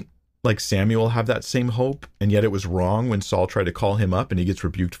 didn't like Samuel have that same hope? And yet it was wrong when Saul tried to call him up and he gets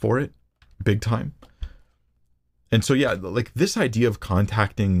rebuked for it big time. And so, yeah, like this idea of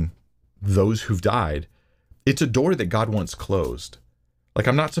contacting those who've died, it's a door that God wants closed. Like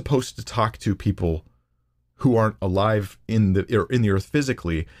I'm not supposed to talk to people who aren't alive in the earth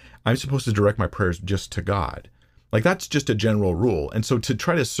physically. I'm supposed to direct my prayers just to God. Like that's just a general rule. And so to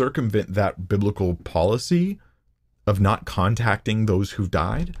try to circumvent that biblical policy of not contacting those who've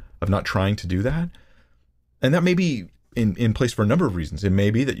died, of not trying to do that, and that may be in place for a number of reasons. It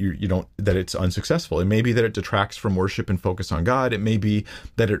may be that you don't, that it's unsuccessful. It may be that it detracts from worship and focus on God. It may be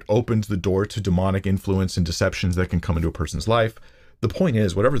that it opens the door to demonic influence and deceptions that can come into a person's life. The point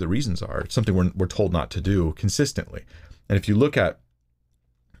is, whatever the reasons are, it's something we're told not to do consistently. And if you look at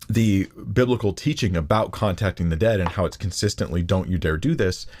the biblical teaching about contacting the dead and how it's consistently, don't you dare do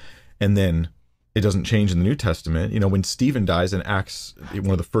this, and then it doesn't change in the New Testament. When Stephen dies in Acts,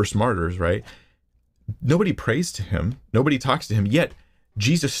 one of the first martyrs, right? Nobody prays to him. Nobody talks to him. Yet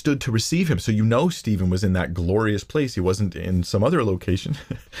Jesus stood to receive him. So Stephen was in that glorious place. He wasn't in some other location.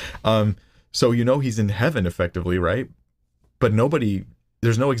 So he's in heaven effectively, right? But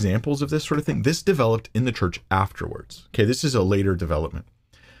there's no examples of this sort of thing. This developed in the church afterwards. Okay, this is a later development.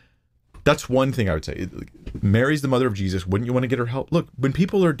 That's one thing I would say. Mary's the mother of Jesus. Wouldn't you want to get her help? Look, when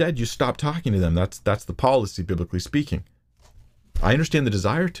people are dead, you stop talking to them. That's the policy, biblically speaking. I understand the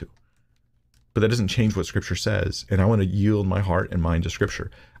desire to, but that doesn't change what Scripture says. And I want to yield my heart and mind to Scripture.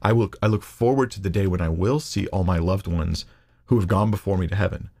 I look forward to the day when I will see all my loved ones who have gone before me to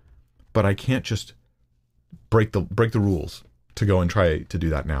heaven. But I can't just break the rules to go and try to do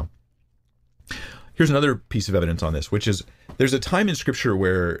that now. Here's another piece of evidence on this, which is there's a time in Scripture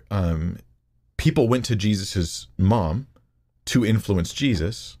where people went to Jesus's mom to influence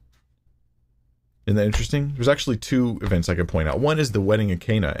Jesus. Isn't that interesting? There's actually two events I could point out. One is the wedding in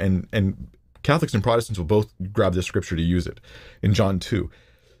Cana, and Catholics and Protestants will both grab this scripture to use it in John 2.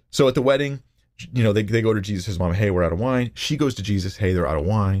 So at the wedding, they go to Jesus' mom, hey, we're out of wine. She goes to Jesus, hey, they're out of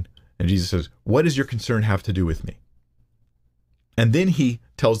wine. And Jesus says, what does your concern have to do with me? And then he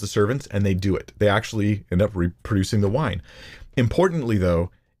tells the servants, and they do it. They actually end up reproducing the wine. Importantly, though,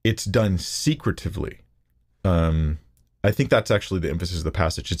 it's done secretively. I think that's actually the emphasis of the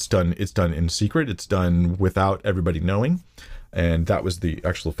passage. It's done in secret. It's done without everybody knowing. And that was the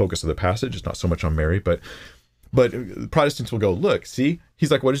actual focus of the passage. It's not so much on Mary, but Protestants will go, look, see,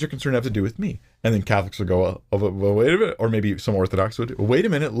 he's like, what does your concern have to do with me? And then Catholics will go, well, wait a minute. Or maybe some Orthodox would, well, wait a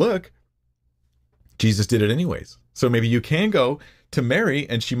minute, look, Jesus did it anyways. So maybe you can go to Mary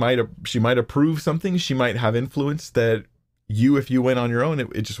and she might approve something. She might have influence that if you went on your own,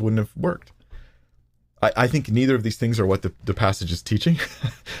 it just wouldn't have worked. I think neither of these things are what the passage is teaching.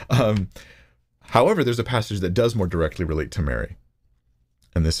 However, there's a passage that does more directly relate to Mary.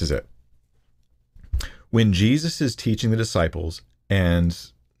 And this is it. When Jesus is teaching the disciples and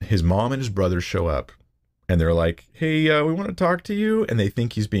his mom and his brothers show up and they're like, hey, we want to talk to you. And they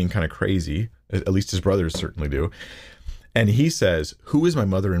think he's being kind of crazy. At least his brothers certainly do. And he says, who is my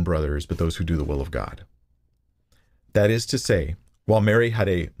mother and brothers but those who do the will of God? That is to say, while Mary had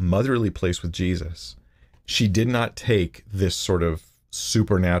a motherly place with Jesus, she did not take this sort of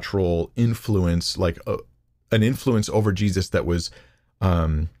supernatural influence, like an influence over Jesus that was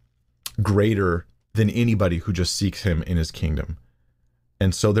greater than anybody who just seeks him in his kingdom.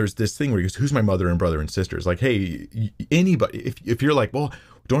 And so there's this thing where he goes, who's my mother and brother and sisters? Like, hey, anybody, if you're like, well,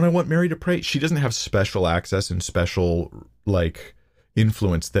 don't I want Mary to pray? She doesn't have special access and special like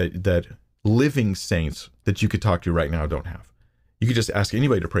influence that living saints that you could talk to right now don't have. You could just ask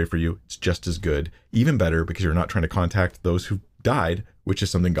anybody to pray for you. It's just as good, even better, because you're not trying to contact those who died, which is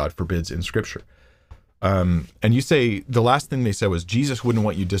something God forbids in Scripture. And you say the last thing they said was Jesus wouldn't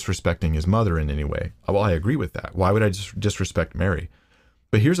want you disrespecting his mother in any way. Well, I agree with that. Why would I just disrespect Mary?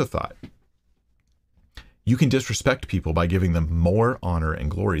 But here's a thought. You can disrespect people by giving them more honor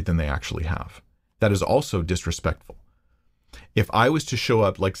and glory than they actually have. That is also disrespectful. If I was to show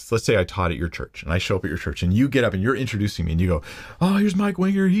up, like, let's say I taught at your church and I show up at your church and you get up and you're introducing me and you go, oh, here's Mike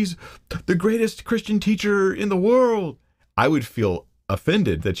Winger. He's the greatest Christian teacher in the world. I would feel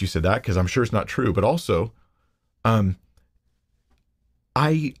offended that you said that because I'm sure it's not true. But also, I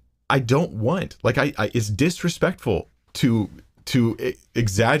don't want, like, it's disrespectful to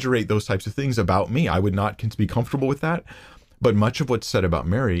exaggerate those types of things about me. I would not be comfortable with that. But much of what's said about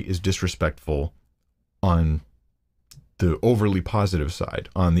Mary is disrespectful on the overly positive side,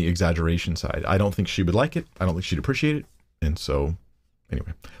 on the exaggeration side. I don't think she would like it. I don't think she'd appreciate it. And so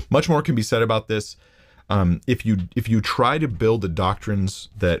anyway, much more can be said about this. If you try to build the doctrines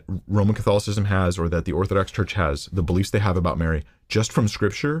that Roman Catholicism has or that the Orthodox Church has, the beliefs they have about Mary, just from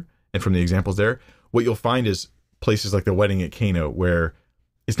Scripture and from the examples there, what you'll find is places like the wedding at Cana where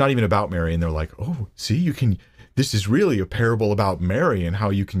it's not even about Mary and they're like, oh, see, this is really a parable about Mary and how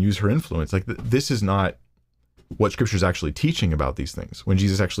you can use her influence. Like this is not what Scripture is actually teaching about these things. When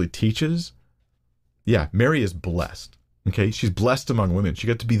Jesus actually teaches, yeah, Mary is blessed. Okay, she's blessed among women. She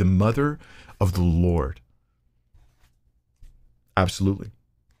got to be the mother of the Lord. Absolutely.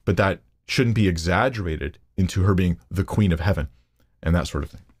 But that shouldn't be exaggerated into her being the queen of heaven and that sort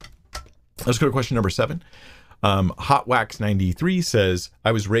of thing. Let's go to question number 7. Hot Wax 93 says,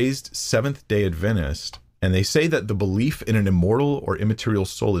 I was raised Seventh-Day Adventist, and they say that the belief in an immortal or immaterial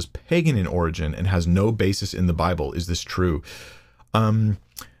soul is pagan in origin and has no basis in the Bible. Is this true?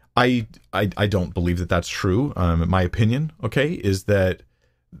 I don't believe that that's true. My opinion, okay, is that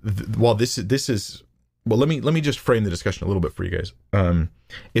while this is well, let me just frame the discussion a little bit for you guys.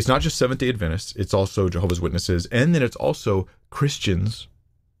 It's not just Seventh-Day Adventists; it's also Jehovah's Witnesses, and then it's also Christians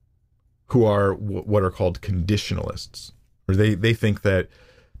who are what are called conditionalists, or they think that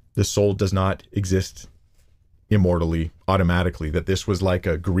the soul does not exist immortally, automatically, that this was like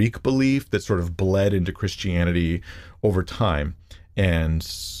a Greek belief that sort of bled into Christianity over time, and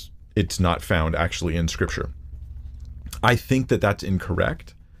it's not found actually in Scripture. I think that that's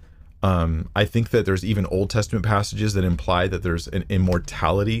incorrect. I think that there's even Old Testament passages that imply that there's an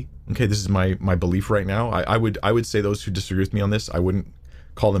immortality. Okay, this is my belief right now. I would say those who disagree with me on this, I wouldn't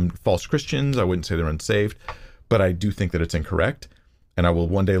call them false Christians. I wouldn't say they're unsaved, but I do think that it's incorrect. And I will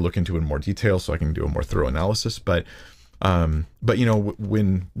one day look into it in more detail so I can do a more thorough analysis. But you know,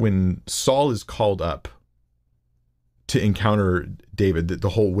 when Saul is called up to encounter David, the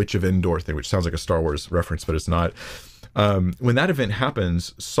whole Witch of Endor thing, which sounds like a Star Wars reference, but it's not. When that event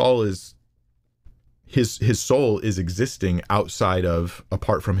happens, Saul is his soul is existing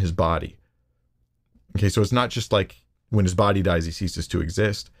apart from his body. Okay, so it's not just like when his body dies, he ceases to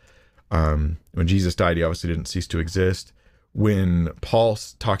exist. When Jesus died, he obviously didn't cease to exist. When Paul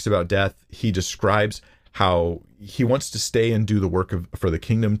talks about death, he describes how he wants to stay and do the work for the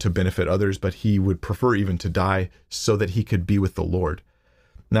kingdom to benefit others, but he would prefer even to die so that he could be with the Lord.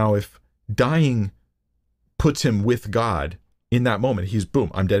 Now, if dying puts him with God in that moment, he's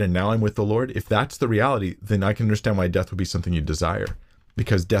boom, I'm dead and now I'm with the Lord. If that's the reality, then I can understand why death would be something you desire,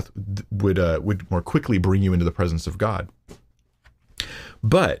 because death would more quickly bring you into the presence of God.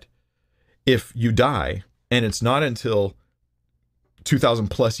 But if you die and it's not until 2,000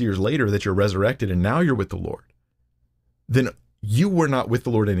 plus years later that you're resurrected and now you're with the Lord, then you were not with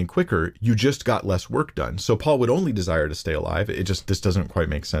the Lord any quicker. You just got less work done. So Paul would only desire to stay alive. This doesn't quite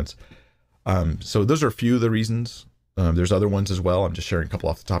make sense. So those are a few of the reasons. There's other ones as well. I'm just sharing a couple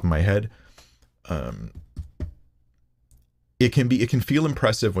off the top of my head. It can feel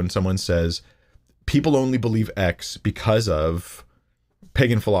impressive when someone says people only believe X because of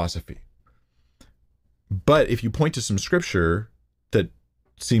pagan philosophy. But if you point to some scripture that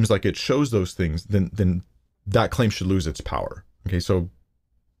seems like it shows those things, then that claim should lose its power. Okay, so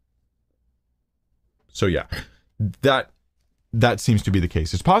yeah, that seems to be the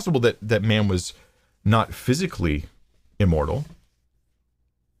case. It's possible that man was not physically immortal.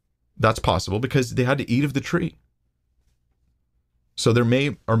 That's possible because they had to eat of the tree. So there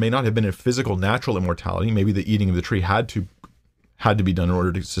may or may not have been a physical, natural immortality. Maybe the eating of the tree had to be done in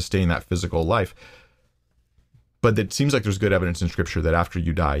order to sustain that physical life. But it seems like there's good evidence in Scripture that after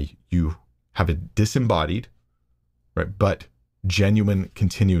you die, you have a disembodied, right, but genuine,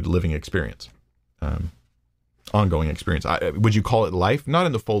 continued living experience, ongoing experience. Would you call it life? Not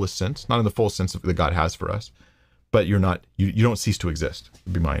in the fullest sense, not in the full sense that God has for us, but you don't cease to exist,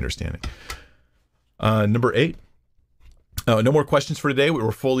 would be my understanding. Number 8. No more questions for today. We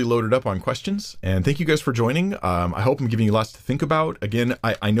were fully loaded up on questions, and thank you guys for joining. I hope I'm giving you lots to think about. Again,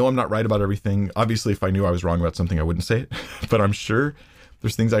 I know I'm not right about everything. Obviously, if I knew I was wrong about something, I wouldn't say it, but I'm sure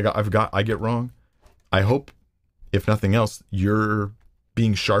there's things I get wrong. I hope, if nothing else, you're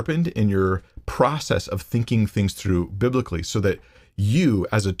being sharpened in your process of thinking things through biblically, so that you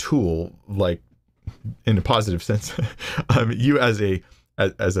as a tool, like in a positive sense, you as a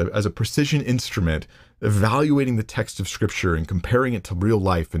precision instrument, evaluating the text of Scripture and comparing it to real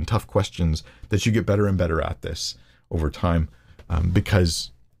life and tough questions, that you get better and better at this over time,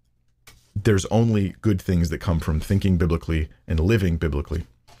 because there's only good things that come from thinking biblically and living biblically.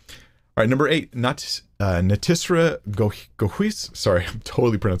 All right, number 8, Natisra Gohuis. Sorry, I'm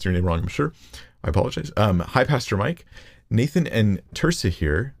totally pronouncing your name wrong, I'm sure. I apologize. Hi, Pastor Mike. Nathan and Tersa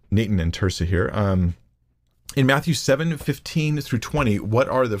here. In Matthew 7:15 through 20, what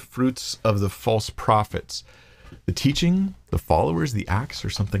are the fruits of the false prophets? The teaching, the followers, the acts, or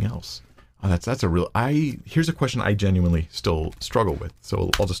something else? That's a real. Here's a question I genuinely still struggle with. So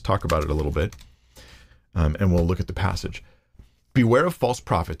I'll just talk about it a little bit, and we'll look at the passage. Beware of false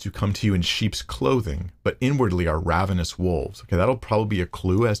prophets who come to you in sheep's clothing, but inwardly are ravenous wolves. Okay, that'll probably be a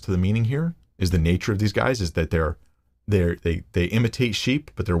clue as to the meaning here. Is the nature of these guys is that they imitate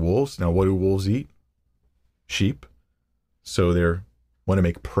sheep, but they're wolves. Now, what do wolves eat? Sheep. So they want to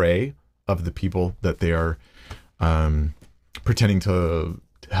make prey of the people that they are pretending to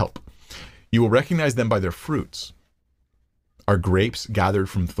help. You will recognize them by their fruits. Are grapes gathered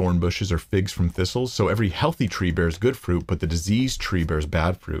from thorn bushes or figs from thistles? So every healthy tree bears good fruit, but the diseased tree bears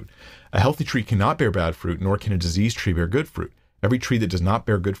bad fruit. A healthy tree cannot bear bad fruit, nor can a diseased tree bear good fruit. Every tree that does not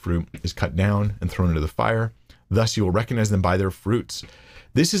bear good fruit is cut down and thrown into the fire. Thus you will recognize them by their fruits.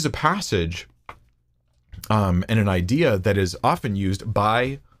 This is a passage and an idea that is often used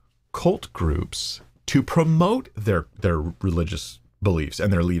by cult groups to promote their religious beliefs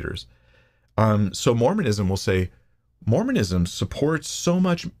and their leaders. So Mormonism will say, Mormonism supports so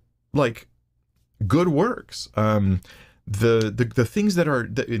much like good works. The things that are,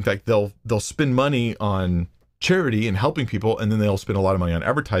 in fact, they'll spend money on charity and helping people, and then they'll spend a lot of money on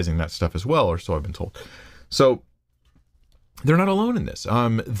advertising that stuff as well, or so I've been told. So they're not alone in this.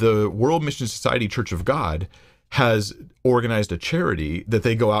 The World Mission Society Church of God has organized a charity that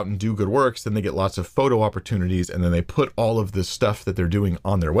they go out and do good works, then they get lots of photo opportunities, and then they put all of the stuff that they're doing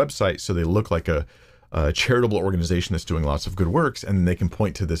on their website so they look like a charitable organization that's doing lots of good works, and they can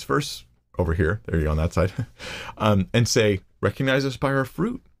point to this verse over here, there you go on that side, and say, recognize us by our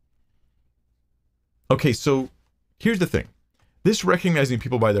fruit. Okay, so here's the thing. This recognizing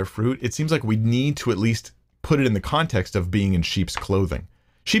people by their fruit, it seems like we need to at least put it in the context of being in sheep's clothing.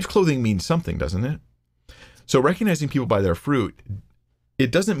 Sheep's clothing means something, doesn't it? So recognizing people by their fruit, it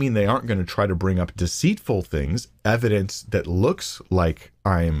doesn't mean they aren't going to try to bring up deceitful things, evidence that looks like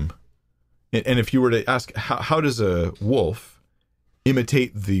I'm... And if you were to ask, how does a wolf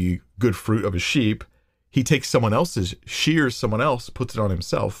imitate the good fruit of a sheep. He takes someone else's, shears someone else, puts it on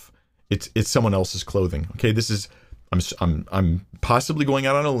himself. It's someone else's clothing. Okay, this is, I'm possibly going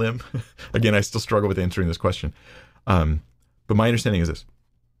out on a limb. Again, I still struggle with answering this question. But my understanding is this,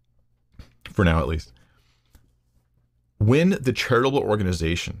 for now at least. When the charitable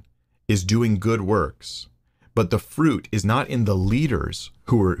organization is doing good works, but the fruit is not in the leaders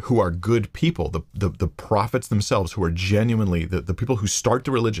who are good people, the prophets themselves, who are genuinely, the people who start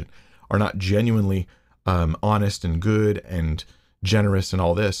the religion are not genuinely honest and good and generous and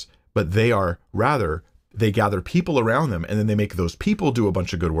all this, but they are rather, they gather people around them, and then they make those people do a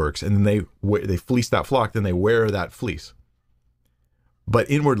bunch of good works, and then they fleece that flock, then they wear that fleece. But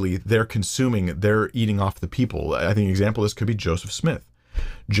inwardly, they're eating off the people. I think an example of this could be Joseph Smith.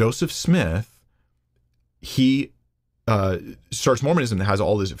 Joseph Smith, he starts Mormonism that has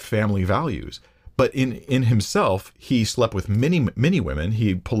all his family values. But in himself, he slept with many women.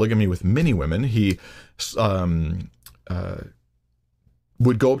 He polygamy with many women. He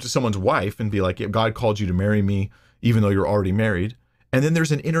would go up to someone's wife and be like, God called you to marry me, even though you're already married. And then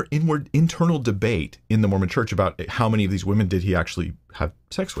there's an internal debate in the Mormon church about how many of these women did he actually have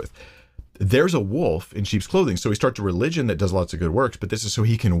sex with. There's a wolf in sheep's clothing. So he starts a religion that does lots of good works, but this is so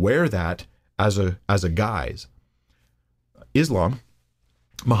he can wear that as a guise. Islam,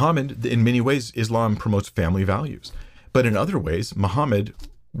 Muhammad, in many ways, Islam promotes family values. But in other ways, Muhammad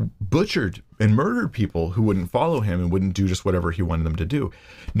butchered and murdered people who wouldn't follow him and wouldn't do just whatever he wanted them to do.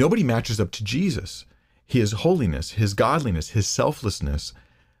 Nobody matches up to Jesus. His holiness, his godliness, his selflessness.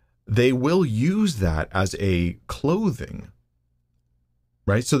 They will use that as a clothing,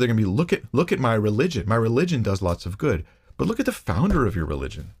 right? So they're going to be, look at my religion. My religion does lots of good. But look at the founder of your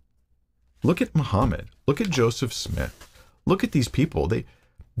religion. Look at Muhammad. Look at Joseph Smith. Look at these people.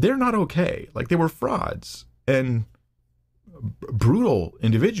 They're not okay. Like, they were frauds and brutal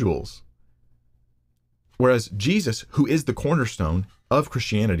individuals. Whereas Jesus, who is the cornerstone of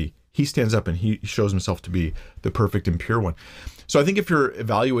Christianity, he stands up and he shows himself to be the perfect and pure one. So I think if you're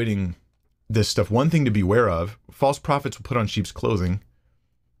evaluating this stuff, one thing to beware of, false prophets will put on sheep's clothing.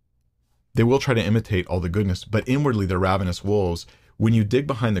 They will try to imitate all the goodness, but inwardly they're ravenous wolves. When you dig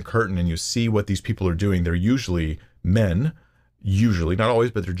behind the curtain and you see what these people are doing, they're usually men, not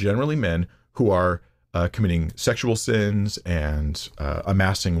always, but they're generally men who are committing sexual sins and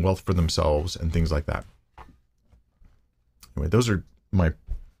amassing wealth for themselves and things like that. Anyway, those are my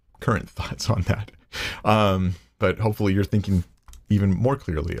current thoughts on that. But hopefully you're thinking even more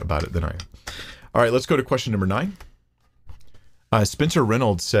clearly about it than I am. All right, let's go to question number 9. Spencer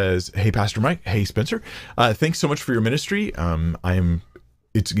Reynolds says, "Hey, Pastor Mike." Hey, Spencer. Thanks so much for your ministry.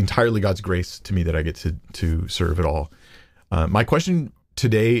 It's entirely God's grace to me that I get to serve at all. My question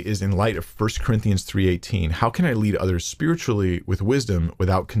today is in light of 1 Corinthians 3:18. How can I lead others spiritually with wisdom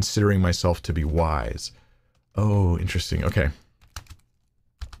without considering myself to be wise? Oh, interesting. Okay.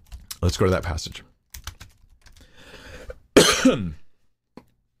 Let's go to that passage.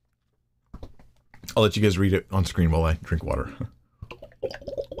 I'll let you guys read it on screen while I drink water.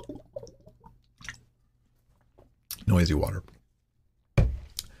 Noisy water.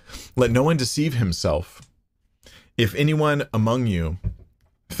 Let no one deceive himself. If anyone among you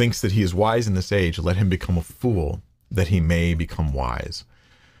thinks that he is wise in this age, let him become a fool, that he may become wise.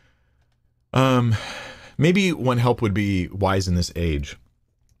 Maybe one help would be wise in this age.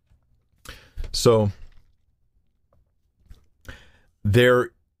 So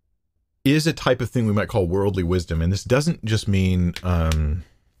there is a type of thing we might call worldly wisdom, and this doesn't just mean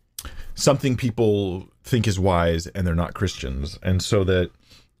something people think is wise and they're not Christians. And so that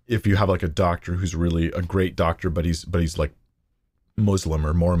if you have like a doctor who's really a great doctor, but he's like Muslim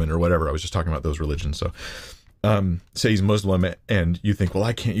or Mormon or whatever, I was just talking about those religions. So say he's Muslim and you think, well,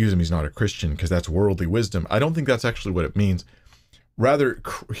 I can't use him, he's not a Christian, because that's worldly wisdom. I don't think that's actually what it means. Rather,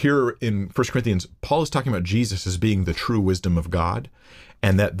 here in 1 Corinthians, Paul is talking about Jesus as being the true wisdom of God,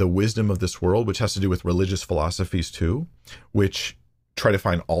 and that the wisdom of this world, which has to do with religious philosophies too, which try to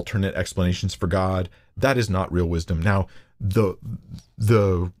find alternate explanations for God, that is not real wisdom. Now, the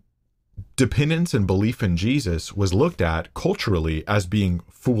dependence and belief in Jesus was looked at culturally as being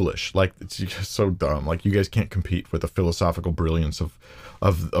foolish. Like, it's just so dumb. Like, you guys can't compete with the philosophical brilliance of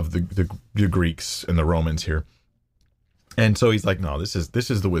the Greeks and the Romans here. And so he's like, no, this is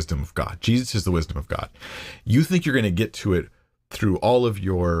the wisdom of God. Jesus is the wisdom of God. You think you're going to get to it through all of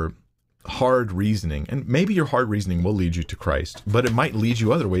your hard reasoning, and maybe your hard reasoning will lead you to Christ, but it might lead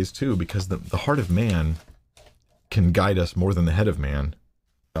you other ways too, because the heart of man can guide us more than the head of man,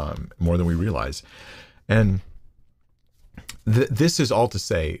 more than we realize. And this is all to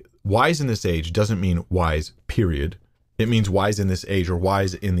say, wise in this age doesn't mean wise, period. It means wise in this age, or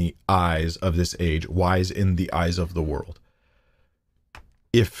wise in the eyes of this age, wise in the eyes of the world.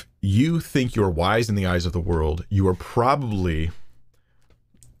 If you think you're wise in the eyes of the world, you are probably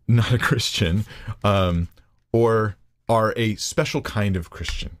not a Christian, or are a special kind of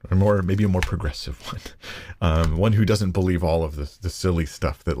Christian, or maybe a more progressive one, one who doesn't believe all of the silly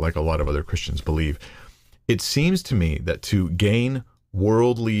stuff that like a lot of other Christians believe. It seems to me that to gain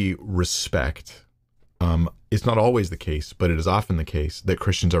worldly respect, it's not always the case, but it is often the case that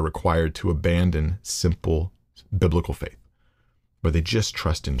Christians are required to abandon simple biblical faith, where they just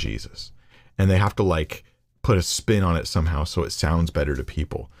trust in Jesus, and they have to like put a spin on it somehow so it sounds better to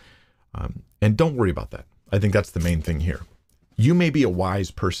people. And don't worry about that. I think that's the main thing here. You may be a wise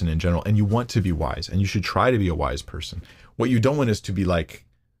person in general, and you want to be wise, and you should try to be a wise person. What you don't want is to be like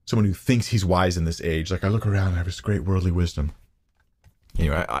someone who thinks he's wise in this age. Like, I look around and I have this great worldly wisdom.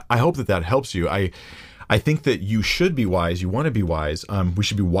 Anyway, I hope that helps you. I think that you should be wise. You want to be wise. We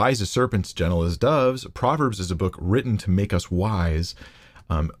should be wise as serpents, gentle as doves. Proverbs is a book written to make us wise.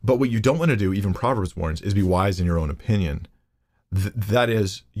 But what you don't want to do, even Proverbs warns, is be wise in your own opinion. That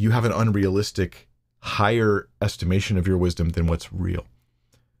is, you have an unrealistic, higher estimation of your wisdom than what's real.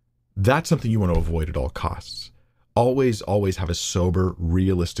 That's something you want to avoid at all costs. Always, always have a sober,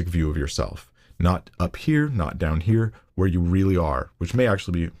 realistic view of yourself. Not up here, not down here, where you really are, which may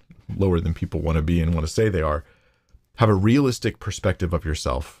actually be lower than people want to be and want to say they are. Have a realistic perspective of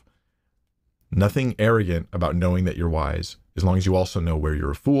yourself. Nothing arrogant about knowing that you're wise. As long as you also know where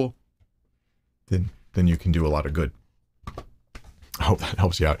you're a fool, then you can do a lot of good. I hope that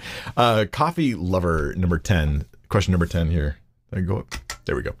helps you out. Coffee lover number 10, question number 10 here. There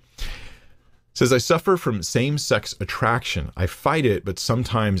we go. Says, I suffer from same-sex attraction. I fight it, but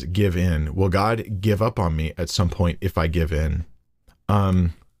sometimes give in. Will God give up on me at some point if I give in?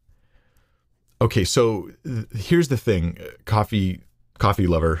 Okay, so here's the thing. Coffee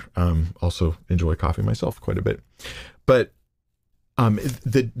lover. Also enjoy coffee myself quite a bit. But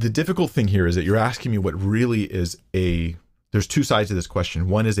the difficult thing here is that you're asking me what really is there's two sides to this question.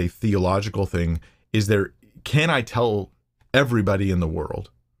 One is a theological thing. Can I tell everybody in the world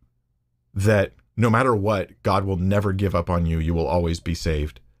that no matter what, God will never give up on you. You will always be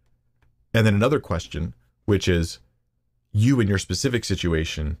saved. And then another question, which is you in your specific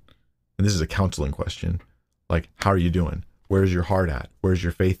situation, and this is a counseling question, like, how are you doing? Where's your heart at? Where's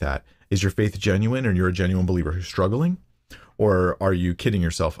your faith at? Is your faith genuine, and you're a genuine believer who's struggling? Or are you kidding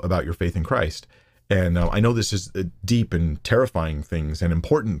yourself about your faith in Christ? And I know this is deep and terrifying things and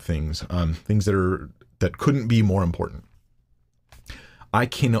important things, things that couldn't be more important. I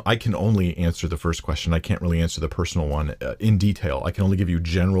can only answer the first question. I can't really answer the personal one in detail. I can only give you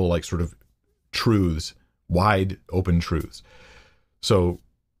general, like, sort of truths, wide open truths. So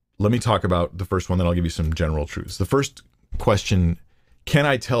let me talk about the first one, then I'll give you some general truths. The first question, can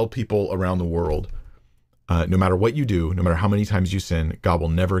I tell people around the world, no matter what you do, no matter how many times you sin, God will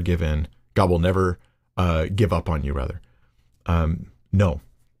never give in. God will never give up on you, rather. No.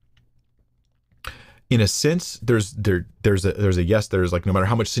 In a sense, there's a yes. There's like, no matter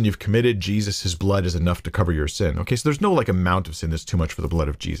how much sin you've committed, his blood is enough to cover your sin. Okay, so there's no like amount of sin that's too much for the blood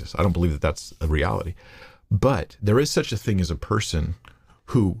of Jesus. I don't believe that that's a reality. But there is such a thing as a person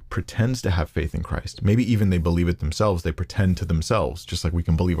who pretends to have faith in Christ. Maybe even they believe it themselves. They pretend to themselves, just like we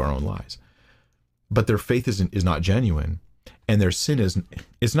can believe our own lies. But their faith is not genuine. And their sin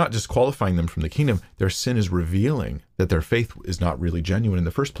is not disqualifying them from the kingdom. Their sin is revealing that their faith is not really genuine in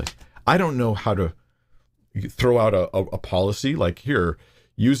the first place. I don't know how to throw out a policy like, here,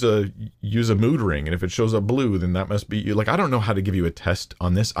 use a mood ring, and if it shows up blue, then that must be you. Like, I don't know how to give you a test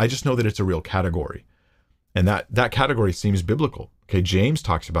on this. I just know that it's a real category, and that category seems biblical. Okay, James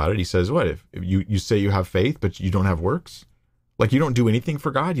talks about it. He says, what if you say you have faith but you don't have works? Like, you don't do anything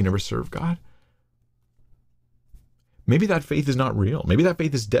for God, you never serve God? Maybe that faith is not real. Maybe that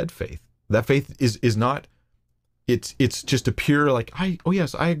faith is dead faith. That faith is not. It's just a pure, like, oh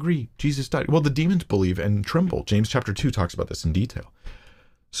yes, I agree, Jesus died. Well, the demons believe and tremble. James chapter 2 talks about this in detail.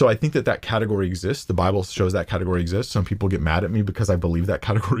 So I think that category exists. The Bible shows that category exists. Some people get mad at me because I believe that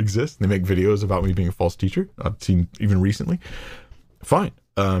category exists. They make videos about me being a false teacher. I've seen even recently. Fine.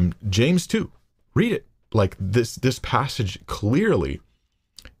 James 2, read it. Like, this passage clearly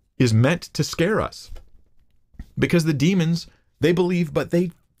is meant to scare us, because the demons, they believe, but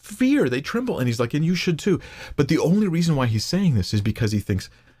they fear, they tremble. And he's like, and you should too. But the only reason why he's saying this is because he thinks,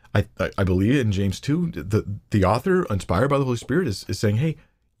 I believe in James 2, the author, inspired by the Holy Spirit, is saying, hey,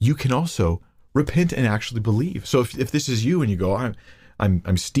 you can also repent and actually believe. So if this is you and you go,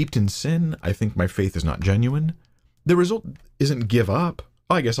 I'm steeped in sin, I think my faith is not genuine, the result isn't give up.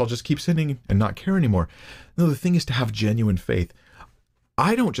 oh, I guess I'll just keep sinning and not care anymore. No, the thing is to have genuine faith.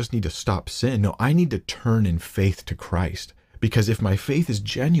 I don't just need to stop sin. No, I need to turn in faith to Christ. Because if my faith is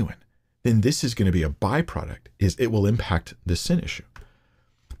genuine, then this is going to be a byproduct, is it will impact the sin issue.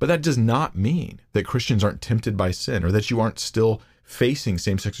 But that does not mean that Christians aren't tempted by sin, or that you aren't still facing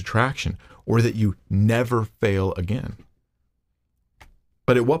same-sex attraction, or that you never fail again.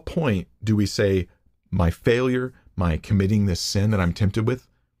 But at what point do we say my failure, my committing this sin that I'm tempted with,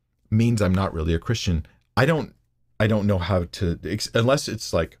 means I'm not really a Christian? I don't know how to, unless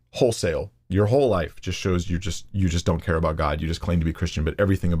it's like wholesale. Your whole life just shows you just don't care about God. You just claim to be Christian, but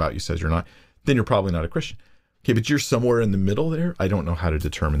everything about you says you're not. Then you're probably not a Christian. Okay, but you're somewhere in the middle there. I don't know how to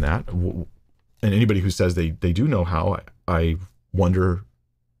determine that. And anybody who says they do know how, I wonder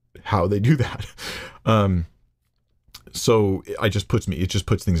how they do that. So it just puts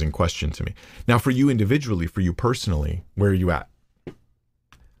things in question to me. Now, for you individually, for you personally, where are you at?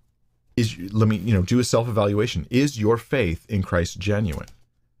 Let me do a self-evaluation. Is your faith in Christ genuine?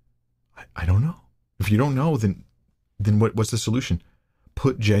 I don't know. If you don't know, then what's the solution?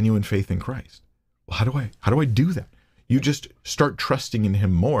 Put genuine faith in Christ. Well, how do I do that? You just start trusting in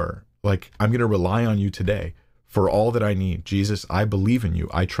him more. Like, I'm going to rely on you today for all that I need. Jesus, I believe in you.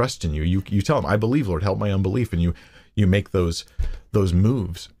 I trust in you. You tell him, I believe, Lord, help my unbelief. And you make those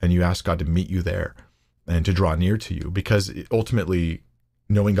moves, and you ask God to meet you there and to draw near to you, because ultimately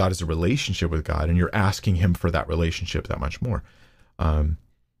knowing God is a relationship with God, and you're asking him for that relationship that much more.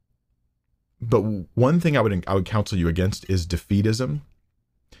 But one thing I would counsel you against is defeatism.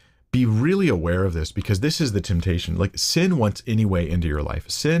 Be really aware of this, because this is the temptation. Like, sin wants any way into your life.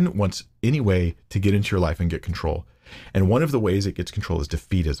 Sin wants any way to get into your life and get control. And one of the ways it gets control is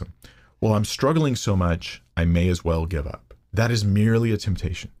defeatism. Well, I'm struggling so much, I may as well give up. That is merely a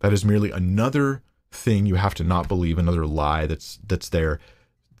temptation. That is merely another thing you have to not believe, another lie that's there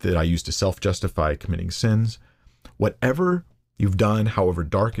that I use to self-justify committing sins. Whatever you've done, however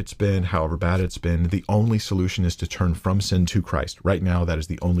dark it's been, however bad it's been, the only solution is to turn from sin to Christ. Right now, that is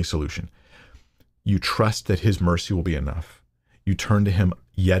the only solution. You trust that his mercy will be enough. You turn to him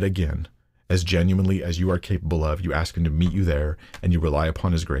yet again, as genuinely as you are capable of. You ask him to meet you there, and you rely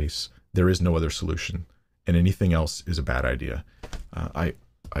upon his grace. There is no other solution, and anything else is a bad idea. I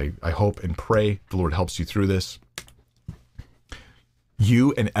hope and pray the Lord helps you through this.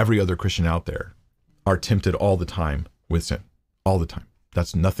 You and every other Christian out there are tempted all the time with sin. All the time.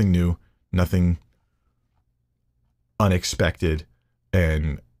 That's nothing new, nothing unexpected,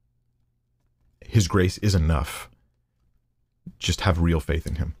 and his grace is enough. Just have real faith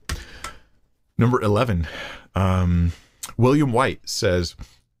in him. Number 11, William White says,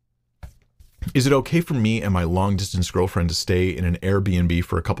 is it okay for me and my long-distance girlfriend to stay in an Air BnB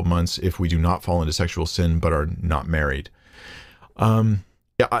for a couple months if we do not fall into sexual sin but are not married?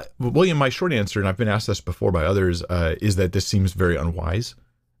 William, my short answer, and I've been asked this before by others, is that this seems very unwise,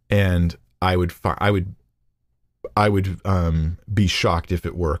 and I would be shocked if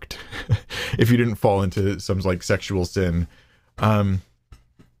it worked, if you didn't fall into some like sexual sin.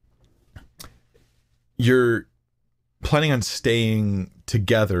 You're planning on staying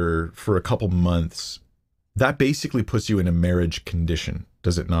together for a couple months. That basically puts you in a marriage condition,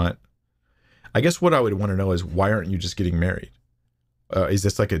 does it not? I guess what I would want to know is, why aren't you just getting married? Is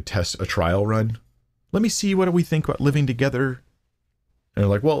this like a trial run? Let me see, what do we think about living together? And they're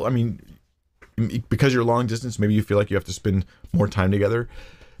like, well, I mean, because you're long distance, maybe you feel like you have to spend more time together.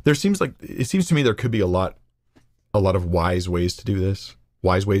 It seems to me there could be a lot of wise ways to do this,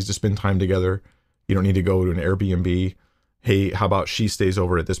 wise ways to spend time together. You don't need to go to an Airbnb. Hey, how about she stays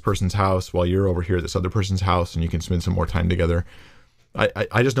over at this person's house while you're over here at this other person's house, and you can spend some more time together.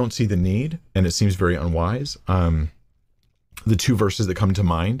 I just don't see the need, and it seems very unwise. The two verses that come to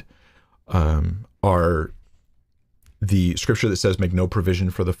mind are the scripture that says, make no provision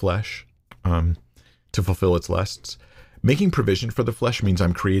for the flesh to fulfill its lusts. Making provision for the flesh means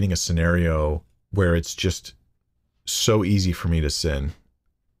I'm creating a scenario where it's just so easy for me to sin.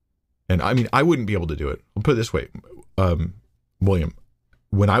 And I mean, I wouldn't be able to do it. I'll put it this way. William,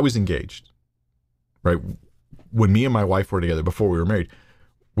 when I was engaged, right, when me and my wife were together before we were married,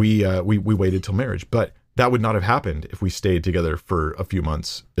 we waited till marriage, but that would not have happened if we stayed together for a few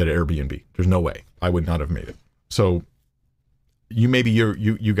months at Airbnb. There's no way. I would not have made it. So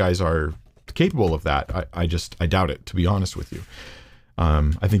you guys are capable of that. I doubt it, to be honest with you.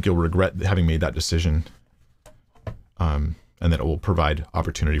 I think you'll regret having made that decision, and that it will provide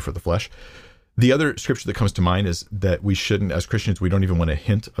opportunity for the flesh. The other scripture that comes to mind is that we shouldn't, as Christians, we don't even want a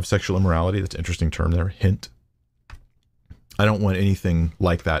hint of sexual immorality. That's an interesting term there, hint. I don't want anything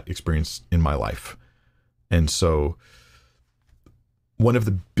like that experienced in my life. And so one of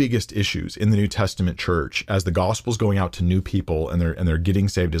the biggest issues in the New Testament church as the gospel's going out to new people and they're getting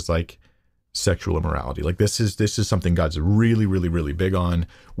saved is like sexual immorality. Like this is something God's really, really, really big on.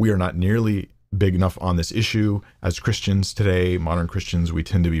 We are not nearly big enough on this issue as Christians today. Modern Christians, we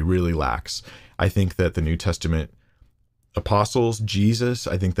tend to be really lax. I think that the New Testament apostles, Jesus,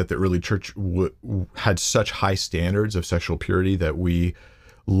 I think that the early church had such high standards of sexual purity that we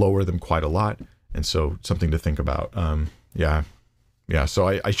lower them quite a lot. And so something to think about. Yeah. So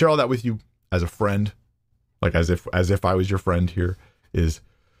I share all that with you as a friend, like as if I was your friend here, is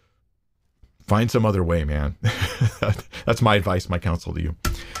find some other way, man. That's my advice, my counsel to you.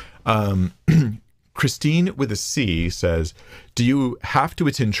 Christine with a C says, do you have to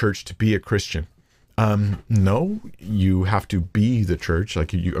attend church to be a Christian? No, you have to be the church.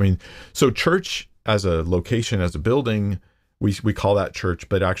 So church as a location, as a building, we call that church,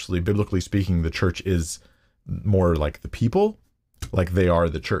 but actually, biblically speaking, the church is more like the people, like they are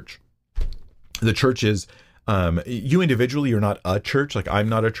the church. The church is, you individually, you're not a church, like I'm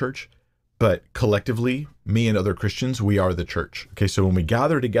not a church, but collectively, me and other Christians, we are the church. Okay, so when we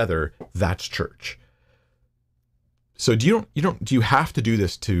gather together, that's church. So do you have to do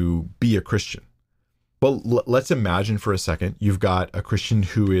this to be a Christian? Well, let's imagine for a second, you've got a Christian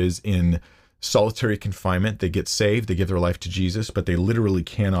who is in solitary confinement. They get saved, they give their life to Jesus, but they literally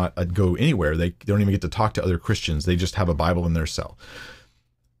cannot go anywhere. They don't even get to talk to other Christians. They just have a Bible in their cell.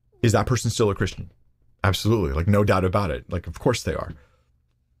 Is that person still a Christian? Absolutely, like no doubt about it. Like, of course they are.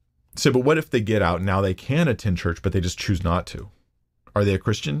 So, but what if they get out and now they can attend church, but they just choose not to? Are they a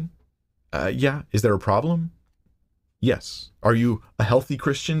Christian? Yeah. Is there a problem? Yes. Are you a healthy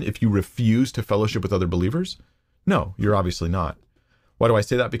Christian if you refuse to fellowship with other believers? No, you're obviously not. Why do I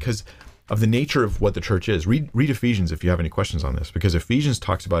say that? Because of the nature of what the church is. Read Ephesians if you have any questions on this, because Ephesians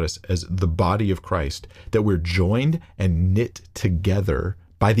talks about us as the body of Christ, that we're joined and knit together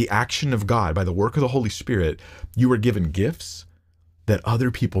by the action of God, by the work of the Holy Spirit. You are given gifts that other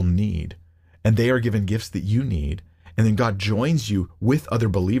people need, and they are given gifts that you need. And then God joins you with other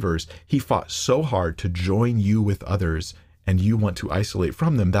believers. He fought so hard to join you with others, and you want to isolate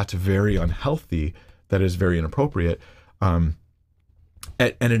from them. That's very unhealthy. That is very inappropriate.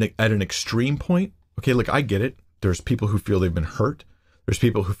 At an extreme point, okay, like I get it. There's people who feel they've been hurt. There's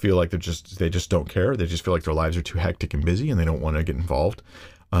people who feel like they just don't care. They just feel like their lives are too hectic and busy and they don't want to get involved.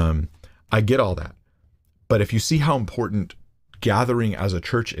 I get all that. But if you see how important gathering as a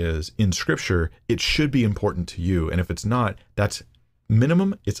church is in Scripture, it should be important to you. And if it's not, that's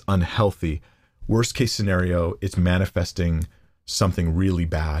minimum, it's unhealthy. Worst case scenario, it's manifesting something really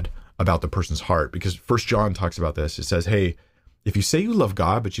bad about the person's heart. Because 1 John talks about this. It says, hey, if you say you love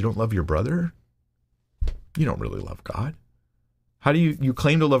God, but you don't love your brother, you don't really love God. How do you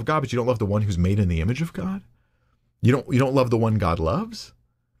claim to love God, but you don't love the one who's made in the image of God? You don't love the one God loves?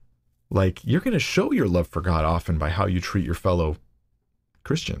 Like, you're going to show your love for God often by how you treat your fellow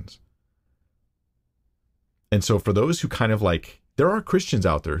Christians. And so for those who kind of like, there are Christians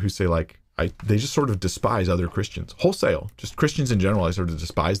out there who say like, they just sort of despise other Christians, wholesale, just Christians in general. I sort of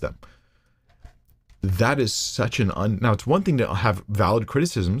despise them. That is such now it's one thing to have valid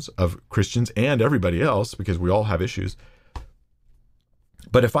criticisms of Christians and everybody else, because we all have issues.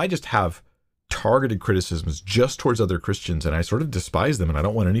 But if I just have targeted criticisms just towards other Christians and I sort of despise them and I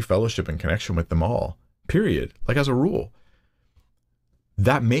don't want any fellowship and connection with them all, period, like as a rule,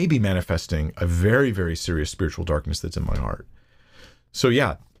 that may be manifesting a very, very serious spiritual darkness that's in my heart. So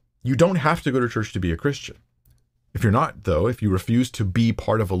yeah, you don't have to go to church to be a Christian. If you're not, though, if you refuse to be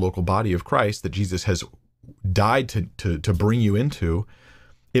part of a local body of Christ that Jesus has died to bring you into,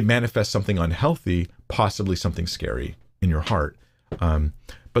 it manifests something unhealthy, possibly something scary in your heart.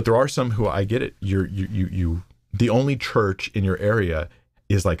 But there are some who, I get it. The only church in your area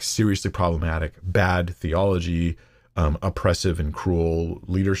is like seriously problematic, bad theology, oppressive and cruel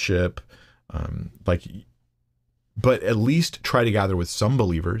leadership. But at least try to gather with some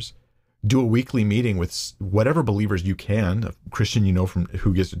believers. Do a weekly meeting with whatever believers you can, a Christian you know from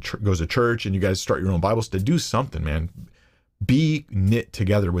who goes to church, and you guys start your own Bible study. Do something, man. Be knit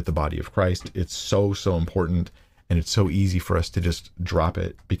together with the body of Christ. It's so, so important, and it's so easy for us to just drop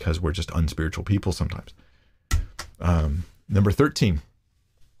it because we're just unspiritual people sometimes. Number 13,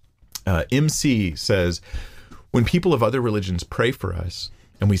 MC says, when people of other religions pray for us,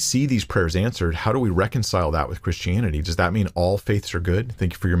 and we see these prayers answered, how do we reconcile that with Christianity? Does that mean all faiths are good?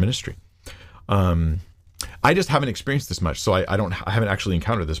 Thank you for your ministry. I just haven't experienced this much, so I haven't actually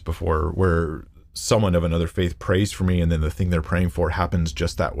encountered this before, where someone of another faith prays for me and then the thing they're praying for happens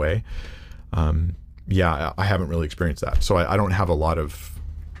just that way. I haven't really experienced that. So I don't have a lot of,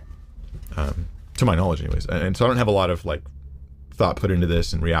 to my knowledge anyways, and so I don't have a lot of like thought put into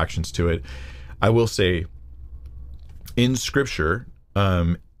this and reactions to it. I will say, in Scripture,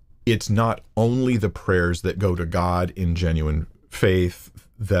 it's not only the prayers that go to God in genuine faith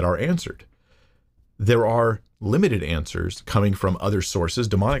that are answered. There are limited answers coming from other sources,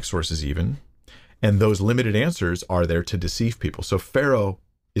 demonic sources even, and those limited answers are there to deceive people. So Pharaoh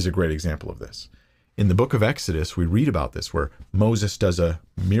is a great example of this. In the book of Exodus, we read about this where Moses does a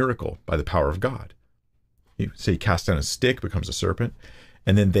miracle by the power of God. He casts down a stick, becomes a serpent,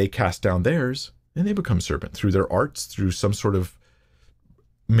 and then they cast down theirs, and they become serpent through their arts, through some sort of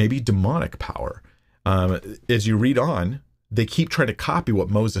maybe demonic power. As you read on, they keep trying to copy what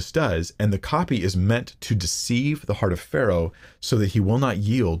Moses does, and the copy is meant to deceive the heart of Pharaoh so that he will not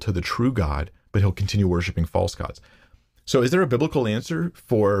yield to the true God, but he'll continue worshiping false gods. So is there a biblical answer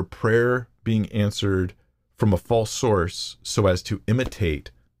for prayer being answered from a false source so as to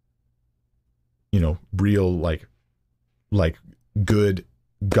imitate, real, like good,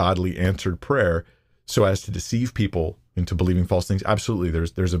 godly answered prayer so as to deceive people into believing false things? Absolutely,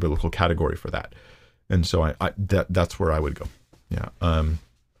 there's a biblical category for that. And so that's where I would go. Yeah.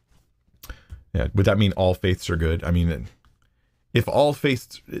 Would that mean all faiths are good? I mean, if all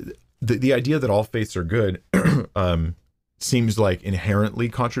faiths, the idea that all faiths are good seems like inherently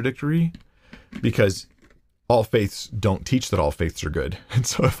contradictory, because all faiths don't teach that all faiths are good. And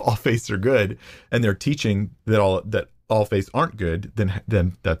so if all faiths are good and they're teaching that all faiths aren't good, then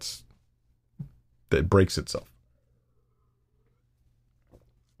that breaks itself.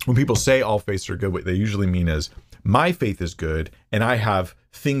 When people say all faiths are good, what they usually mean is my faith is good and I have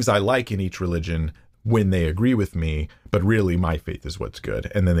things I like in each religion when they agree with me, but really my faith is what's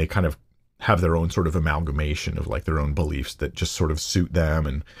good. And then they kind of have their own sort of amalgamation of like their own beliefs that just sort of suit them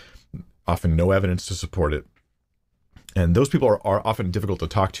and often no evidence to support it. And those people are often difficult to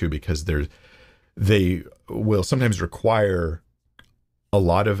talk to because they will sometimes require a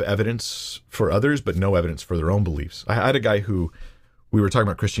lot of evidence for others, but no evidence for their own beliefs. I had a guy who, we were talking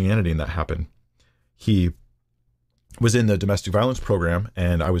about Christianity and that happened. He was in the domestic violence program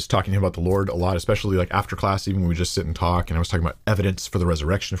and I was talking to him about the Lord a lot, especially like after class, even when we just sit and talk. And I was talking about evidence for the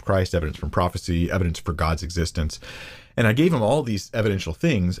resurrection of Christ, evidence from prophecy, evidence for God's existence. And I gave him all these evidential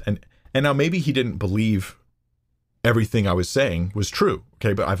things. And now maybe he didn't believe everything I was saying was true.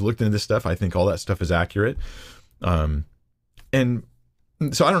 Okay. But I've looked into this stuff. I think all that stuff is accurate. And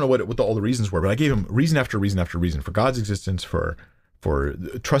so I don't know what all the reasons were, but I gave him reason after reason after reason for God's existence, for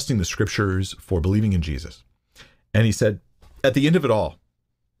trusting the scriptures, for believing in Jesus. And he said, at the end of it all,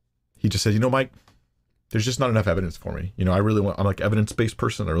 he just said, Mike, there's just not enough evidence for me. I'm like evidence-based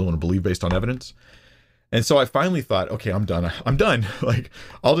person. I really want to believe based on evidence. And so I finally thought, okay, I'm done. Like,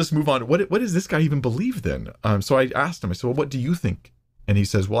 I'll just move on. What does this guy even believe then? So I asked him, I said, well, what do you think? And he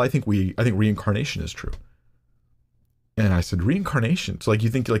says, well, I think reincarnation is true. And I said, reincarnation? So like, you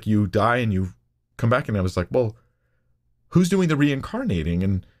think like you die and you come back? And I was like, well, who's doing the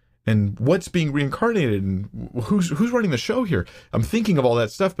reincarnating and what's being reincarnated and who's running the show here? I'm thinking of all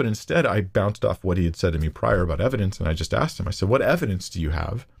that stuff, but instead I bounced off what he had said to me prior about evidence. And I just asked him, I said, what evidence do you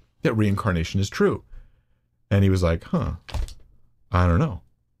have that reincarnation is true? And he was like, I don't know.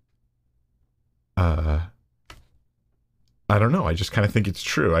 I don't know. I just kind of think it's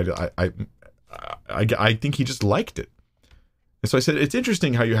true. I think he just liked it. And so I said, it's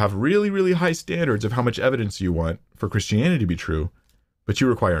interesting how you have really, really high standards of how much evidence you want for Christianity to be true, but you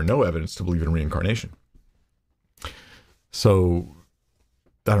require no evidence to believe in reincarnation. So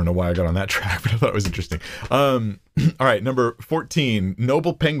I don't know why I got on that track, but I thought it was interesting. All right, number 14,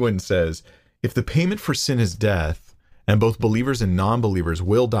 Noble Penguin says, if the payment for sin is death, and both believers and non-believers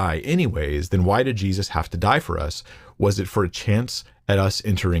will die anyways, then why did Jesus have to die for us? Was it for a chance at us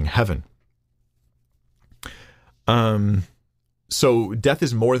entering heaven? So death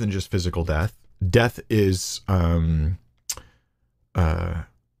is more than just physical death. Death is, so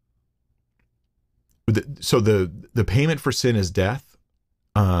the payment for sin is death,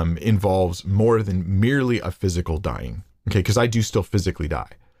 involves more than merely a physical dying. Okay. Because I do still physically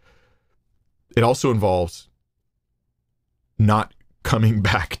die. It also involves not coming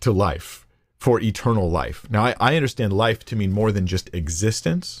back to life for eternal life. Now, I understand life to mean more than just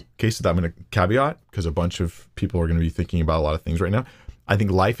existence. Okay, so that I'm going to caveat because a bunch of people are going to be thinking about a lot of things right now. I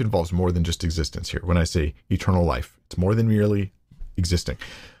think life involves more than just existence here. When I say eternal life, it's more than merely existing.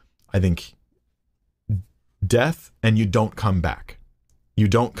 I think death and you don't come back. You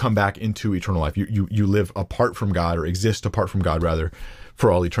don't come back into eternal life. You live apart from God, or exist apart from God rather,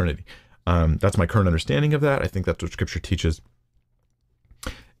 for all eternity. That's my current understanding of that. I think that's what Scripture teaches.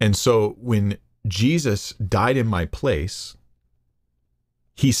 And so when Jesus died in my place,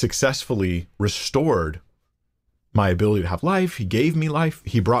 he successfully restored my ability to have life. He gave me life.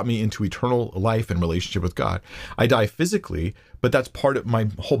 He brought me into eternal life and relationship with God. I die physically, but that's part of my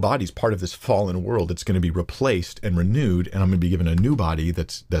whole body's part of this fallen world. It's going to be replaced and renewed, and I'm going to be given a new body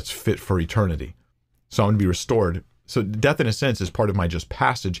that's fit for eternity. So I'm going to be restored. So death, in a sense, is part of my just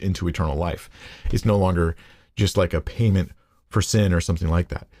passage into eternal life. It's no longer just like a payment for sin or something like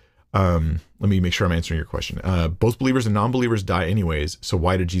that. Let me make sure I'm answering your question. Both believers and non-believers die anyways. So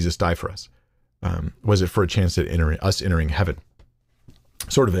why did Jesus die for us? Was it for a chance at us entering heaven?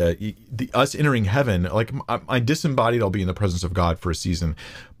 Sort of us entering heaven, like I disembodied, I'll be in the presence of God for a season,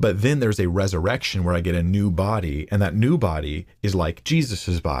 but then there's a resurrection where I get a new body, and that new body is like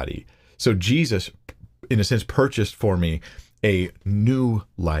Jesus's body. So Jesus, in a sense, purchased for me a new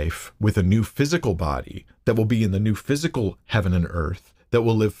life with a new physical body that will be in the new physical heaven and earth, that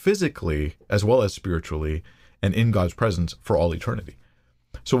will live physically as well as spiritually and in God's presence for all eternity.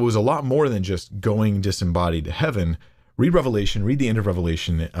 So it was a lot more than just going disembodied to heaven. Read Revelation, read the end of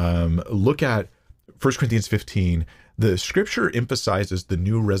Revelation, look at 1 Corinthians 15. The scripture emphasizes the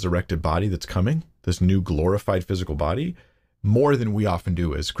new resurrected body that's coming, this new glorified physical body, more than we often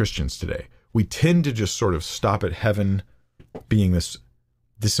do as Christians today. We tend to just sort of stop at heaven being this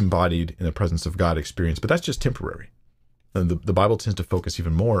disembodied in the presence of God experience, but that's just temporary. And the Bible tends to focus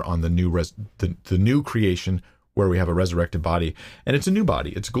even more on the new creation, where we have a resurrected body, and it's a new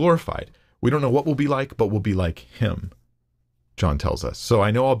body. It's glorified. We don't know what we'll be like, but we'll be like him, John tells us. So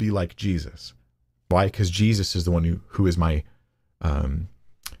I know I'll be like Jesus. Why? Because Jesus is the one who is my,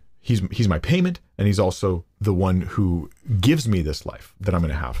 he's my payment, and he's also the one who gives me this life that I'm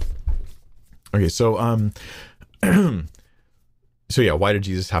going to have. Okay, so so yeah, why did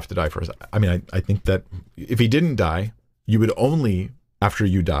Jesus have to die for us? I mean, I think that if he didn't die, you would only, after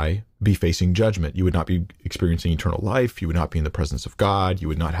you die, be facing judgment. You would not be experiencing eternal life. You would not be in the presence of God. You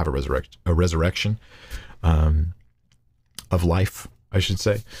would not have a resurrection of life, I should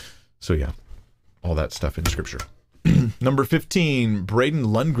say. So yeah, all that stuff in Scripture. Number 15, Braden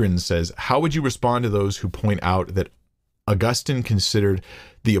Lundgren says, how would you respond to those who point out that Augustine considered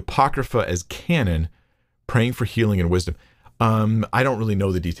the Apocrypha as canon, praying for healing and wisdom? I don't really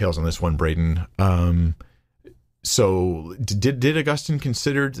know the details on this one, Braden. So did Augustine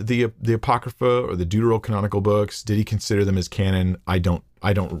consider the Apocrypha or the deuterocanonical books? Did he consider them as canon? I don't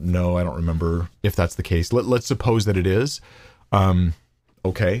know. I don't remember if that's the case. Let's suppose that it is.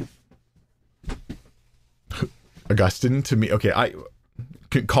 Okay. Augustine to me. Okay.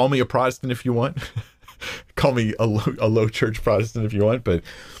 Call me a Protestant if you want. Call me a low church Protestant if you want, but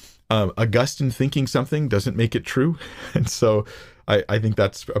Augustine thinking something doesn't make it true. And so I think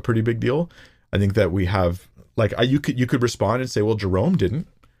that's a pretty big deal. I think that we have, like, you could respond and say, well, Jerome didn't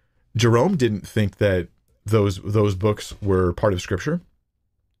think that those books were part of Scripture.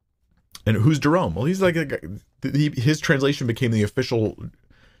 And who's Jerome? Well, he's like his translation became the official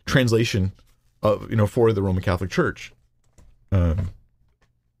translation of, for the Roman Catholic Church.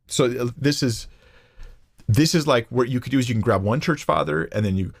 So this is like what you could do is you can grab one church father and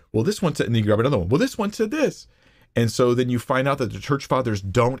then this one said, and then you grab another one. Well, this one said this. And so then you find out that the church fathers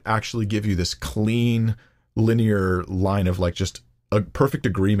don't actually give you this clean, linear line of like just a perfect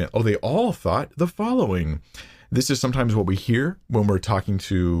agreement. Oh, they all thought the following. This is sometimes what we hear when we're talking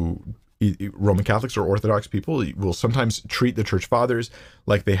to Roman Catholics or Orthodox people. We'll sometimes treat the church fathers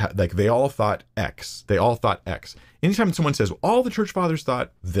like they all thought X. They all thought X. Anytime someone says all the church fathers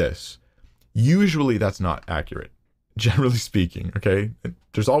thought this, usually that's not accurate, generally speaking. Okay,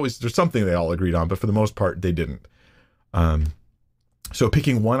 there's something they all agreed on, but for the most part they didn't. So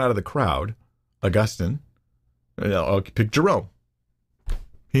picking one out of the crowd, Augustine, I'll pick Jerome.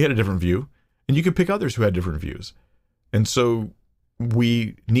 He had a different view, and you could pick others who had different views. And so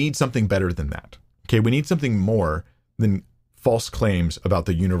we need something better than that. Okay, we need something more than false claims about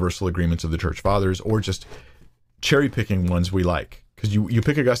the universal agreements of the church fathers, or just cherry picking ones we like. Because you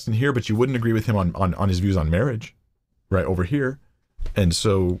pick Augustine here, but you wouldn't agree with him on his views on marriage, right over here. And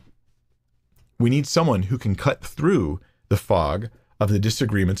so we need someone who can cut through the fog of the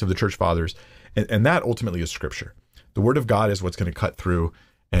disagreements of the church fathers. And that ultimately is Scripture. The Word of God is what's going to cut through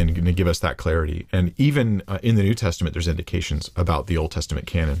and going to give us that clarity. And even in the New Testament, there's indications about the Old Testament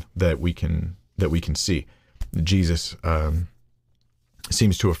canon that we can see. Jesus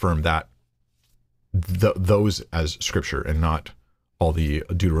seems to affirm that those as Scripture and not all the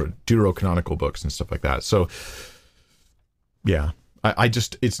deuterocanonical books and stuff like that. So, yeah, I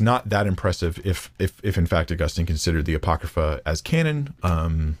just, it's not that impressive if in fact Augustine considered the Apocrypha as canon.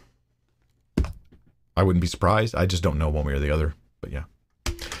 I wouldn't be surprised. I just don't know one way or the other, but yeah.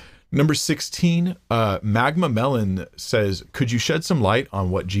 Number 16, Magma Melon says, could you shed some light on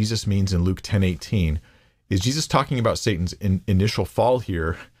what Jesus means in Luke 10:18? Is Jesus talking about Satan's initial fall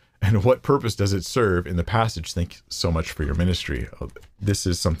here? And what purpose does it serve in the passage? Thank you so much for your ministry. This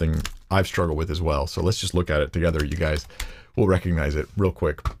is something I've struggled with as well. So let's just look at it together. You guys will recognize it real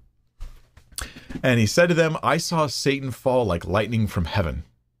quick. And he said to them, I saw Satan fall like lightning from heaven.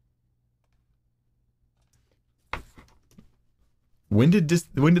 When did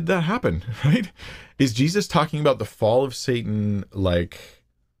that happen, right? Is Jesus talking about the fall of Satan like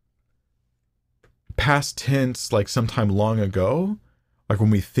past tense, like sometime long ago? Like when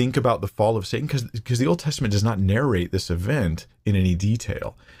we think about the fall of Satan, because the Old Testament does not narrate this event in any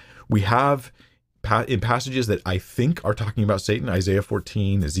detail. We have in passages that I think are talking about Satan, Isaiah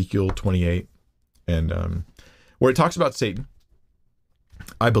 14, Ezekiel 28, and where it talks about Satan,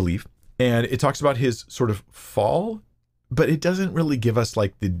 I believe, and it talks about his sort of fall, but it doesn't really give us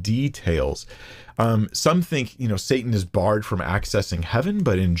like the details. Some think, Satan is barred from accessing heaven,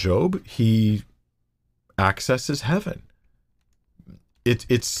 but in Job, he accesses heaven.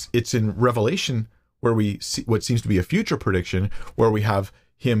 It's in Revelation where we see what seems to be a future prediction, where we have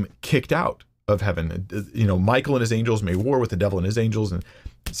him kicked out of heaven. Michael and his angels may war with the devil and his angels, and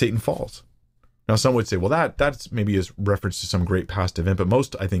Satan falls. Now, some would say, well, that's maybe a reference to some great past event, but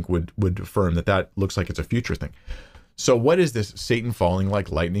most, I think, would affirm that looks like it's a future thing. So what is this Satan falling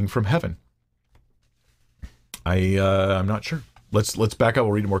like lightning from heaven? I'm not sure. Let's back up.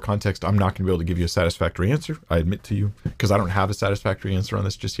 We'll read more context. I'm not going to be able to give you a satisfactory answer, I admit to you, because I don't have a satisfactory answer on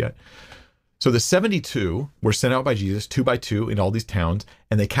this just yet. So the 72 were sent out by Jesus, 2 by 2, in all these towns,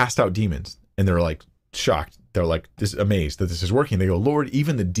 and they cast out demons. And they're like shocked. They're like amazed that this is working. They go, Lord,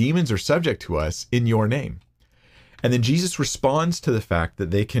 even the demons are subject to us in your name. And then Jesus responds to the fact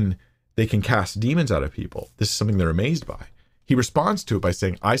that they can cast demons out of people. This is something they're amazed by. He responds to it by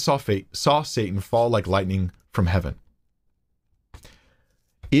saying, I saw Satan fall like lightning from heaven.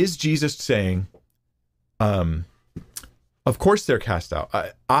 Is Jesus saying, of course they're cast out.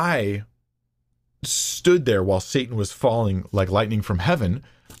 I stood there while Satan was falling like lightning from heaven.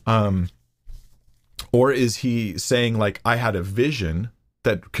 Or is he saying, like, I had a vision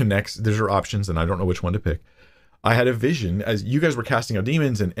that connects, these are options and I don't know which one to pick. I had a vision as you guys were casting out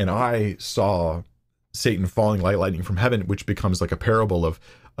demons, and I saw Satan falling like lightning from heaven, which becomes like a parable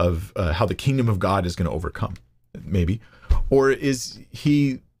of how the kingdom of God is going to overcome, maybe. Or is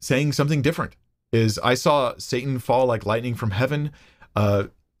he saying something different? Is I saw Satan fall like lightning from heaven, a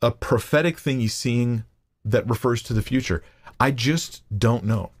prophetic thing he's seeing that refers to the future? I just don't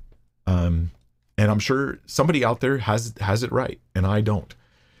know. And I'm sure somebody out there has it right, and I don't.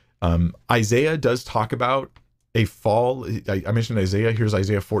 Isaiah does talk about a fall. I mentioned Isaiah. Here's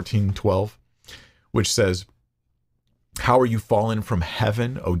Isaiah 14:12, which says, how are you fallen from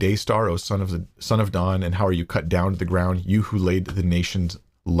heaven, O day star, O son of dawn, and how are you cut down to the ground, you who laid the nations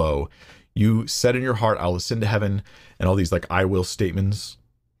low? You said in your heart, I'll ascend to heaven, and all these like I will statements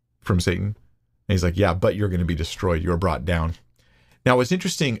from Satan. And he's like, yeah, but you're going to be destroyed. You're brought down. Now, what's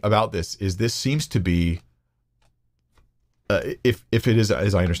interesting about this is this seems to be, if it is,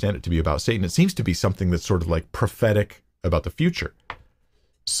 as I understand it, to be about Satan, it seems to be something that's sort of like prophetic about the future.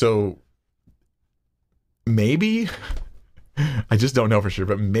 So maybe, I just don't know for sure,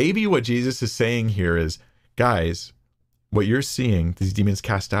 but maybe what Jesus is saying here is, guys, what you're seeing, these demons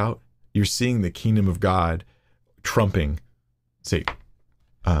cast out, you're seeing the kingdom of God trumping Satan,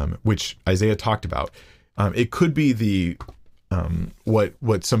 which Isaiah talked about. It could be the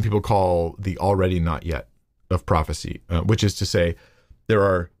what some people call the already not yet of prophecy, which is to say there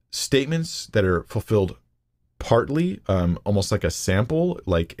are statements that are fulfilled partly, almost like a sample,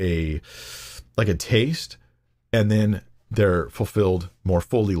 like a taste, and then they're fulfilled more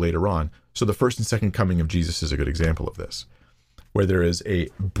fully later on. So the first and second coming of Jesus is a good example of this, where there is a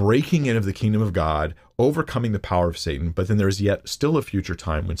breaking in of the kingdom of God, overcoming the power of Satan, but then there's yet still a future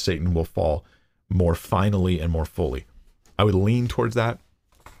time when Satan will fall more finally and more fully. I would lean towards that.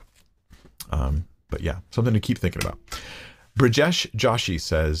 But yeah, something to keep thinking about. Brajesh Joshi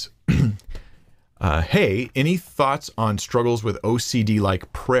says, hey, any thoughts on struggles with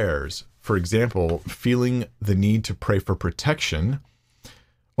OCD-like prayers? For example, feeling the need to pray for protection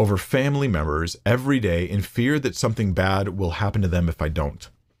over family members every day in fear that something bad will happen to them if I don't.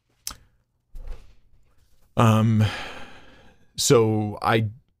 So I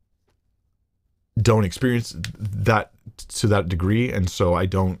don't experience that to that degree, and so I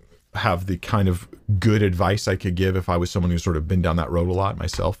don't have the kind of good advice I could give if I was someone who's sort of been down that road a lot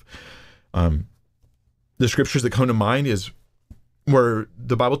myself. The scriptures that come to mind is where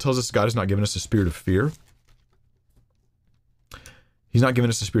the Bible tells us God has not given us a spirit of fear. He's not given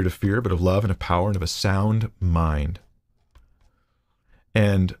us a spirit of fear, but of love and of power and of a sound mind.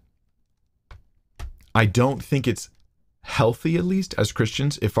 And I don't think it's healthy, at least as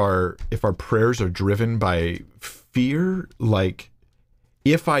Christians, if our prayers are driven by fear. Like,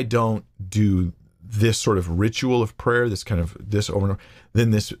 if I don't do this sort of ritual of prayer, this over and over,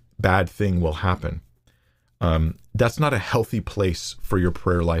 then this bad thing will happen. That's not a healthy place for your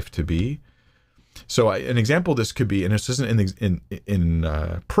prayer life to be. So an example of this could be, and this isn't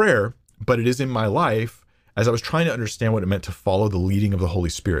in prayer, but it is in my life as I was trying to understand what it meant to follow the leading of the Holy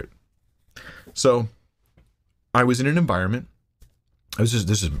Spirit. So I was in an environment. This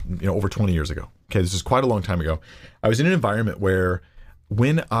is over 20 years ago. Okay, this is quite a long time ago. I was in an environment where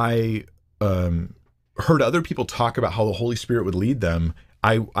when I heard other people talk about how the Holy Spirit would lead them,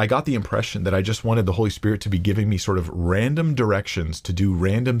 I got the impression that I just wanted the Holy Spirit to be giving me sort of random directions to do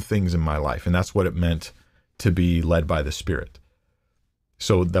random things in my life. And that's what it meant to be led by the Spirit.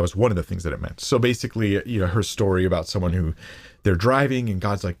 So that was one of the things that it meant. So basically, her story about someone who they're driving and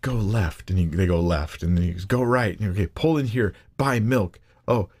God's like, go left. And they go left. And he goes, go right. And okay, pull in here, buy milk.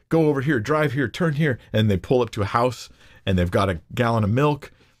 Oh, go over here, drive here, turn here. And they pull up to a house and they've got a gallon of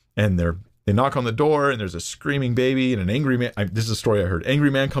milk and they knock on the door and there's a screaming baby and an angry man. This is a story I heard. Angry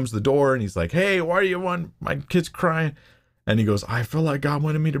man comes to the door and he's like, hey, why do you want my kid's crying? And he goes, I feel like God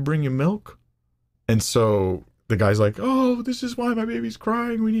wanted me to bring you milk. And so the guy's like, oh, this is why my baby's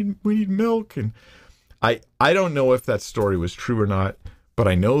crying. We need milk. And I don't know if that story was true or not, but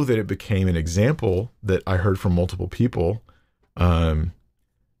I know that it became an example that I heard from multiple people, that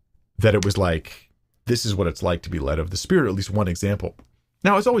it was like, this is what it's like to be led of the Spirit, at least one example.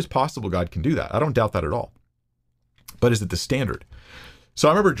 Now, it's always possible God can do that. I don't doubt that at all. But is it the standard? So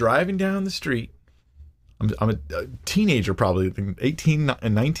I remember driving down the street. I'm a teenager, probably 18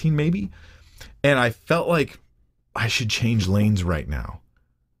 and 19 maybe. And I felt like I should change lanes right now.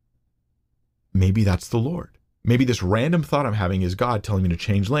 Maybe that's the Lord. Maybe this random thought I'm having is God telling me to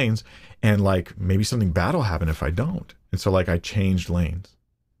change lanes. And like, maybe something bad will happen if I don't. And so like I changed lanes.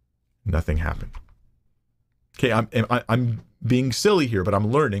 Nothing happened. Okay, I'm being silly here, but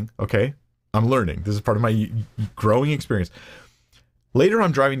I'm learning, okay? I'm learning. This is part of my growing experience. Later,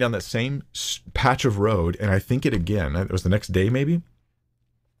 I'm driving down that same patch of road, and I think it again. It was the next day, maybe.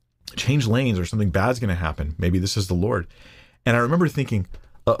 Change lanes or something bad's going to happen. Maybe this is the Lord. And I remember thinking,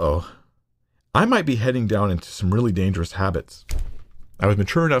 uh-oh, I might be heading down into some really dangerous habits. I was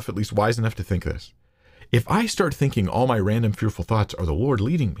mature enough, at least wise enough to think this. If I start thinking all my random fearful thoughts are the Lord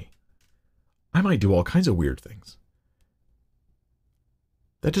leading me, I might do all kinds of weird things.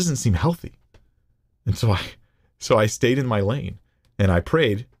 That doesn't seem healthy. And so I stayed in my lane and I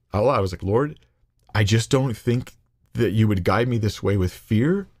prayed out loud. I was like, Lord, I just don't think that you would guide me this way with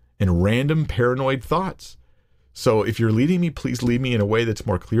fear and random paranoid thoughts. So if you're leading me, please lead me in a way that's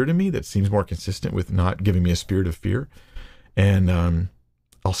more clear to me, that seems more consistent with not giving me a spirit of fear. And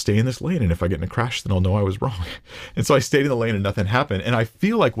I'll stay in this lane. And if I get in a crash, then I'll know I was wrong. And so I stayed in the lane and nothing happened. And I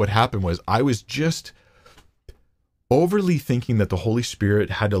feel like what happened was I was just overly thinking that the Holy Spirit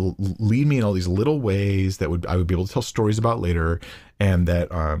had to lead me in all these little ways that I would be able to tell stories about later, and that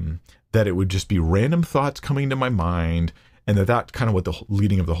it would just be random thoughts coming to my mind, and that's kind of what the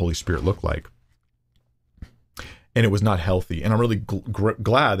leading of the Holy Spirit looked like. And it was not healthy. And I'm really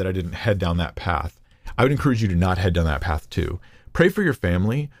glad that I didn't head down that path. I would encourage you to not head down that path too. Pray for your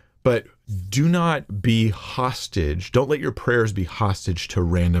family, but do not be hostage. Don't let your prayers be hostage to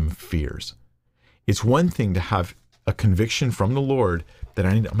random fears. It's one thing to have a conviction from the Lord that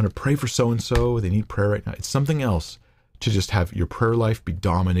I'm going to pray for so-and-so, they need prayer right now. It's something else to just have your prayer life be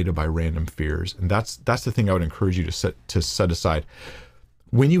dominated by random fears. And that's the thing I would encourage you to set aside.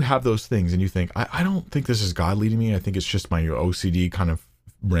 When you have those things and you think, I don't think this is God leading me, I think it's just my OCD kind of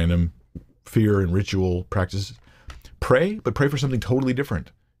random fear and ritual practices, pray, but pray for something totally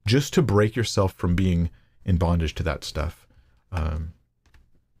different, just to break yourself from being in bondage to that stuff.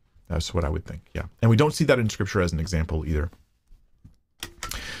 That's what I would think, yeah. And we don't see that in Scripture as an example either.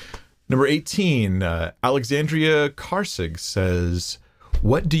 Number 18, Alexandria Karsig says,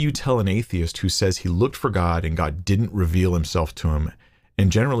 what do you tell an atheist who says he looked for God and God didn't reveal himself to him?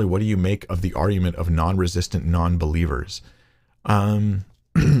 And generally, what do you make of the argument of non-resistant non-believers? I'm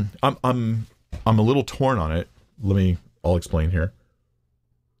a little torn on it. I'll explain here.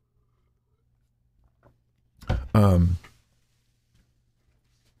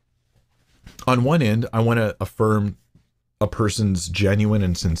 On one end, I want to affirm a person's genuine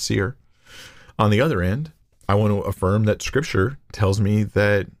and sincere. On the other end, I want to affirm that Scripture tells me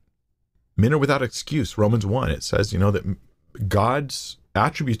that men are without excuse. Romans 1, it says, that God's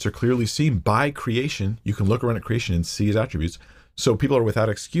attributes are clearly seen by creation. You can look around at creation and see his attributes. So people are without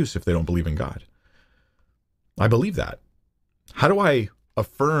excuse if they don't believe in God. I believe that. How do I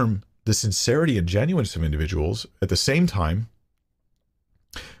affirm the sincerity and genuineness of individuals, at the same time,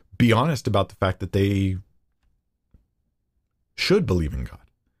 be honest about the fact that they should believe in God.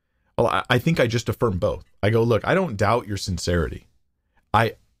 Well, I think I just affirm both. I go, look, I don't doubt your sincerity.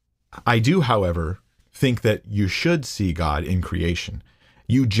 I do, however, think that you should see God in creation.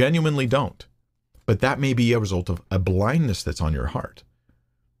 You genuinely don't, but that may be a result of a blindness that's on your heart.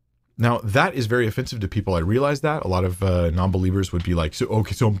 Now, that is very offensive to people. I realize that. A lot of non-believers would be like, so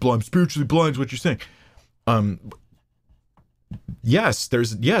I'm spiritually blind is what you're saying. Yes,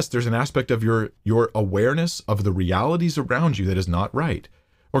 there's an aspect of your awareness of the realities around you that is not right.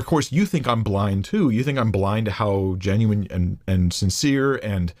 Or, of course, you think I'm blind too. You think I'm blind to how genuine and sincere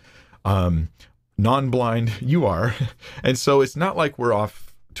and non-blind you are. And so it's not like we're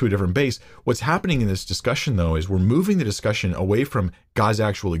off to a different base. What's happening in this discussion, though, is we're moving the discussion away from God's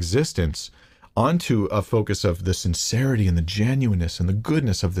actual existence onto a focus of the sincerity and the genuineness and the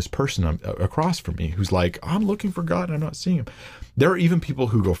goodness of this person across from me who's like, I'm looking for God and I'm not seeing him. There are even people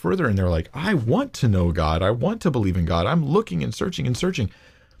who go further and they're like, I want to know God. I want to believe in God. I'm looking and searching and searching.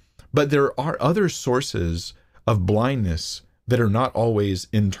 But there are other sources of blindness that are not always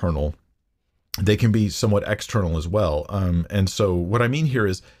internal. They can be somewhat external as well. And so what I mean here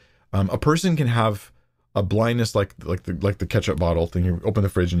is a person can have a blindness like the ketchup bottle thing. You open the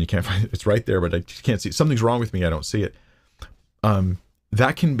fridge and you can't find it. It's right there, but I just can't see it. Something's wrong with me. I don't see it.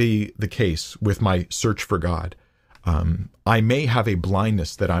 That can be the case with my search for God. I may have a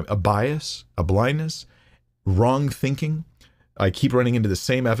blindness that I'm a bias, a blindness, wrong thinking. I keep running into the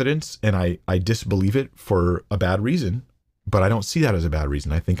same evidence and I disbelieve it for a bad reason, but I don't see that as a bad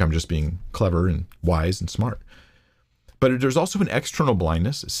reason. I think I'm just being clever and wise and smart. But there's also an external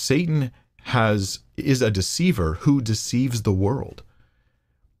blindness. Satan is a deceiver who deceives the world.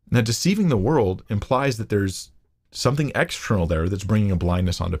 Now, deceiving the world implies that there's something external there that's bringing a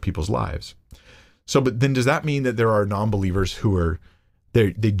blindness onto people's lives. So, but then does that mean that there are non-believers who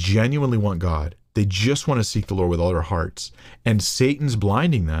they genuinely want God? They just want to seek the Lord with all their hearts, and Satan's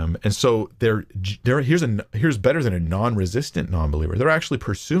blinding them. And so here's better than a non-resistant non-believer. They're actually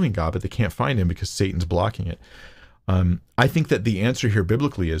pursuing God, but they can't find him because Satan's blocking it. I think that the answer here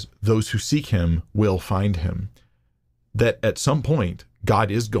biblically is those who seek him will find him. That at some point,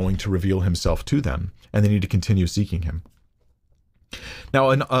 God is going to reveal himself to them, and they need to continue seeking him.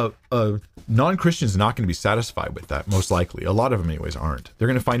 Now, a non-Christian is not going to be satisfied with that, most likely. A lot of them anyways aren't. They're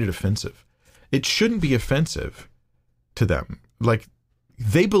going to find it offensive. It shouldn't be offensive to them. Like,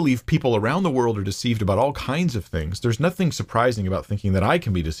 they believe people around the world are deceived about all kinds of things. There's nothing surprising about thinking that I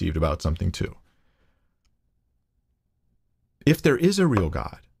can be deceived about something too. If there is a real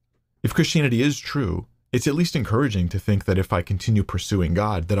God, if Christianity is true, it's at least encouraging to think that if I continue pursuing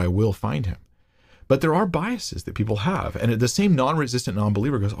God, that I will find him. But there are biases that people have. And the same non-resistant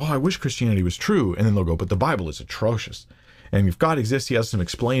non-believer goes, oh, I wish Christianity was true. And then they'll go, but the Bible is atrocious. And if God exists, he has some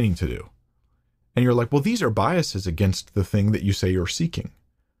explaining to do. And you're like, well, these are biases against the thing that you say you're seeking.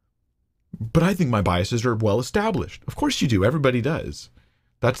 But I think my biases are well established. Of course you do. Everybody does.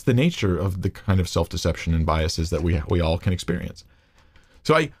 That's the nature of the kind of self-deception and biases that we all can experience.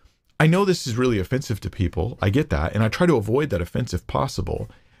 So I know this is really offensive to people. I get that. And I try to avoid that offense if possible.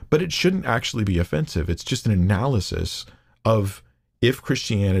 But it shouldn't actually be offensive. It's just an analysis of if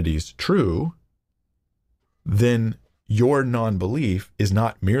Christianity is true, then your non-belief is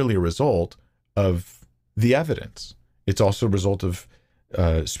not merely a result of the evidence. It's also a result of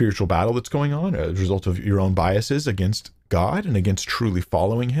spiritual battle that's going on, a result of your own biases against God and against truly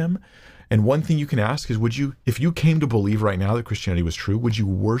following him. And one thing you can ask is, if you came to believe right now that Christianity was true, would you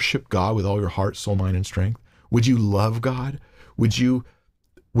worship God with all your heart, soul, mind, and strength? Would you love God? Would you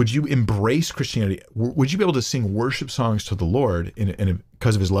embrace Christianity? Would you be able to sing worship songs to the Lord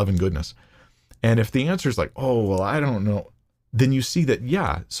because of his love and goodness? And if the answer is like, oh, well, I don't know, then you see that,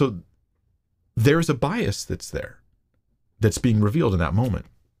 yeah, so there's a bias that's being revealed in that moment.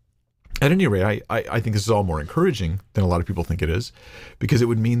 At any rate, I think this is all more encouraging than a lot of people think it is, because it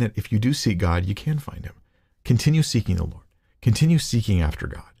would mean that if you do seek God, you can find him. Continue seeking the Lord. Continue seeking after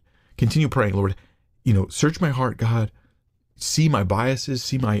God. Continue praying, Lord, search my heart, God. See my biases,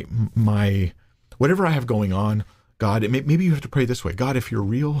 see my whatever I have going on, God. Maybe you have to pray this way. God, if you're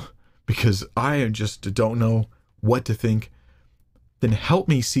real, because I just don't know what to think, then help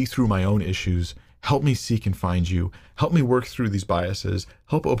me see through my own issues. Help me seek and find you. Help me work through these biases.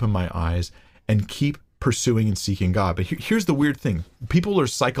 Help open my eyes and keep pursuing and seeking God. But here's the weird thing. People are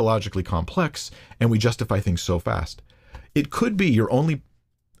psychologically complex and we justify things so fast. It could be I'm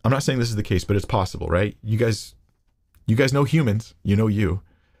not saying this is the case, but it's possible, right? You guys know humans, you know you.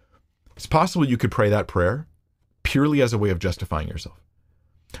 It's possible you could pray that prayer purely as a way of justifying yourself.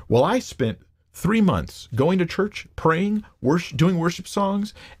 Well, I spent 3 months going to church, praying, doing worship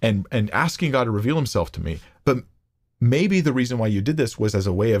songs, and asking God to reveal himself to me. But maybe the reason why you did this was as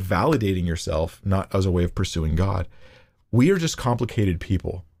a way of validating yourself, not as a way of pursuing God. We are just complicated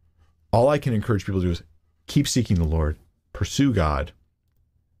people. All I can encourage people to do is keep seeking the Lord, pursue God.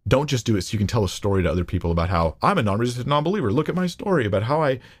 Don't just do it so you can tell a story to other people about how I'm a non-resistant non-believer. Look at my story about how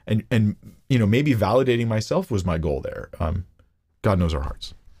and maybe validating myself was my goal there. God knows our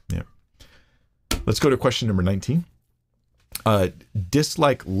hearts. Yeah. Let's go to question number 19.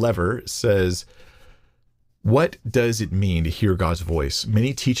 Dislike Lever says, what does it mean to hear God's voice?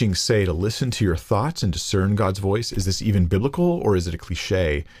 Many teachings say to listen to your thoughts and discern God's voice. Is this even biblical or is it a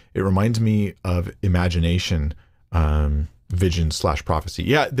cliche? It reminds me of imagination, vision/prophecy.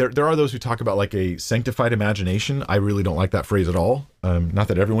 Yeah, there are those who talk about like a sanctified imagination. I really don't like that phrase at all. Not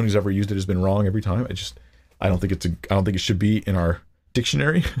that everyone who's ever used it has been wrong every time. I don't think it should be in our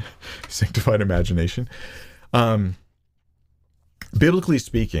dictionary. Sanctified imagination. Biblically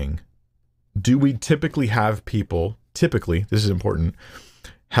speaking, do we typically have people, this is important,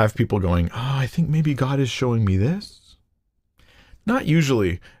 have people going, oh, I think maybe God is showing me this? Not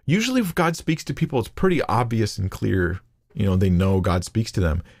usually. Usually if God speaks to people, it's pretty obvious and clear. They know God speaks to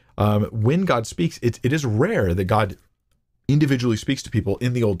them. When God speaks, it is rare that God individually speaks to people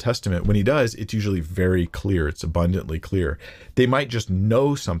in the Old Testament. When he does, it's usually very clear. It's abundantly clear. They might just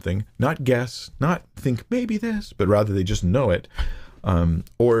know something, not guess, not think maybe this, but rather they just know it.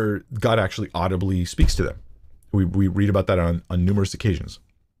 Or God actually audibly speaks to them. We read about that on numerous occasions.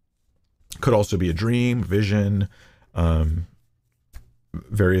 Could also be a dream, vision,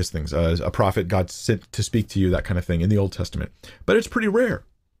 various things. A prophet God sent to speak to you, that kind of thing in the Old Testament. But it's pretty rare.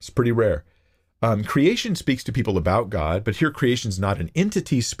 Creation speaks to people about God, but here creation's not an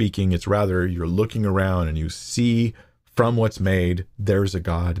entity speaking. It's rather you're looking around and you see from what's made, there's a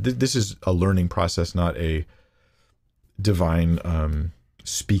God. This is a learning process, not a divine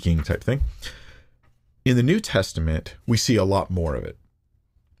speaking type thing. In the New Testament, we see a lot more of it.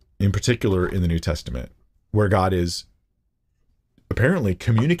 In particular, in the New Testament, where God is apparently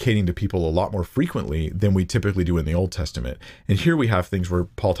communicating to people a lot more frequently than we typically do in the Old Testament. And here we have things where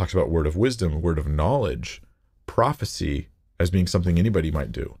Paul talks about word of wisdom, word of knowledge, prophecy as being something anybody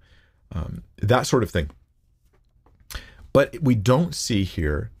might do, that sort of thing. But we don't see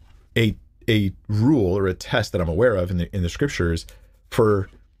here a rule or a test that I'm aware of in the scriptures for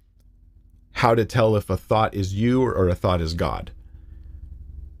how to tell if a thought is you or a thought is God.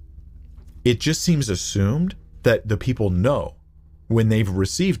 It just seems assumed that the people know when they've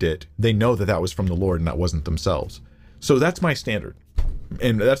received it, they know that was from the Lord and that wasn't themselves. So that's my standard.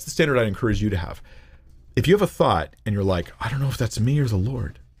 And that's the standard I'd encourage you to have. If you have a thought and you're like, I don't know if that's me or the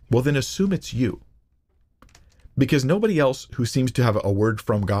Lord, well, then assume it's you. Because nobody else who seems to have a word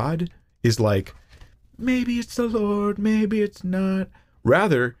from God is like, maybe it's the Lord, maybe it's not.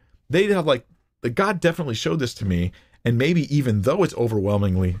 Rather, they have like, God definitely showed this to me. And maybe even though it's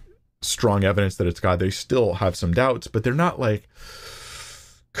overwhelmingly strong evidence that it's God, they still have some doubts, but they're not like,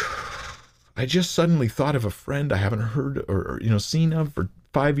 I just suddenly thought of a friend I haven't heard or seen of for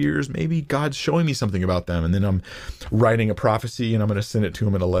 5 years. Maybe God's showing me something about them. And then I'm writing a prophecy and I'm going to send it to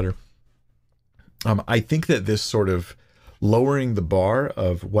him in a letter. I think that this sort of lowering the bar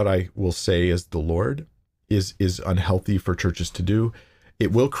of what I will say is the Lord is unhealthy for churches to do.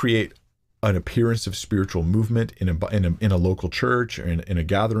 It will create an appearance of spiritual movement in a local church, or in a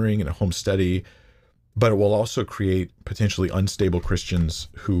gathering, in a home study, but it will also create potentially unstable Christians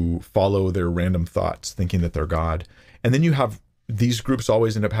who follow their random thoughts, thinking that they're God. And then you have these groups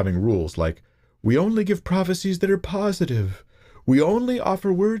always end up having rules like, we only give prophecies that are positive. We only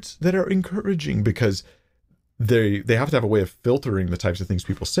offer words that are encouraging, because they have to have a way of filtering the types of things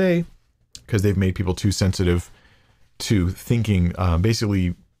people say, because they've made people too sensitive to thinking,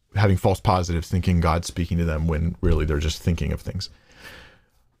 basically having false positives, thinking God's speaking to them when really they're just thinking of things.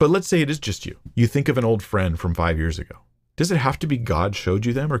 But let's say it is just you. You think of an old friend from 5 years ago. Does it have to be God showed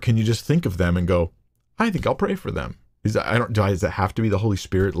you them, or can you just think of them and go, I think I'll pray for them? Does that have to be the Holy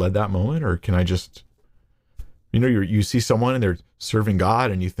Spirit led that moment, or can I just, you see someone and they're serving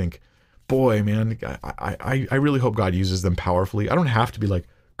God and you think, boy, man, I really hope God uses them powerfully. I don't have to be like,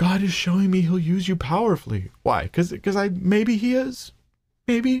 God is showing me he'll use you powerfully. Why? Because maybe he is.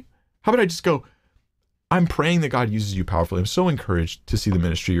 Maybe. How about I just go, I'm praying that God uses you powerfully. I'm so encouraged to see the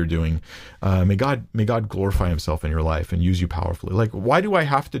ministry you're doing. May God glorify himself in your life and use you powerfully. Like, why do I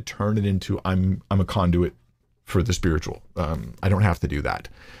have to turn it into I'm a conduit for the spiritual? I don't have to do that.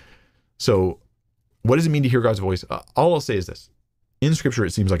 So what does it mean to hear God's voice? All I'll say is this. In Scripture,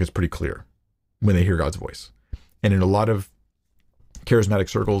 it seems like it's pretty clear when they hear God's voice. And in a lot of charismatic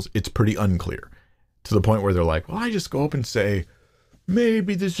circles, it's pretty unclear, to the point where they're like, well, I just go up and say,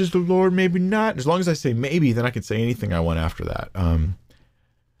 maybe this is the Lord, maybe not. As long as I say maybe, then I can say anything I want after that.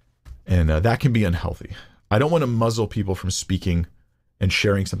 And that can be unhealthy. I don't want to muzzle people from speaking and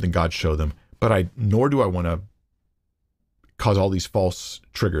sharing something God showed them, but nor do I want to cause all these false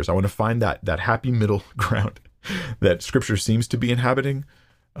triggers. I want to find that happy middle ground that Scripture seems to be inhabiting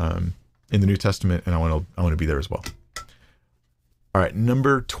in the New Testament, and I want to be there as well. All right,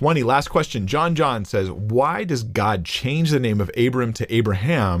 number 20, last question. John says, why does God change the name of Abram to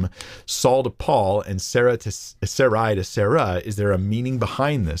Abraham, Saul to Paul, and Sarai to Sarah? Is there a meaning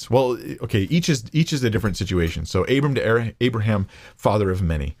behind this? Well, okay, each is a different situation. So Abram to Abraham, father of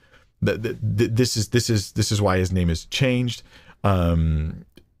many. This is why his name is changed. Sarai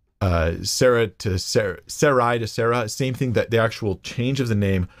to Sarah, same thing. That the actual change of the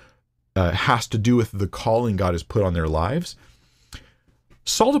name has to do with the calling God has put on their lives.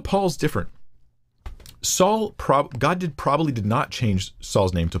 Saul to Paul is different. God probably did not change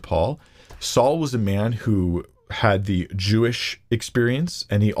Saul's name to Paul. Saul was a man who had the Jewish experience,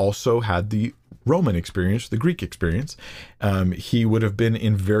 and he also had the Roman experience, the Greek experience. He would have been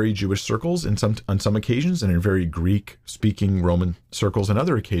in very Jewish circles on some occasions, and in very Greek-speaking Roman circles on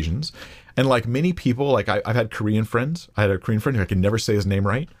other occasions. And like many people, like I've had Korean friends. I had a Korean friend who I could never say his name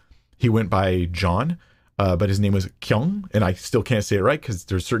right. He went by John. But his name was Kyung, and I still can't say it right because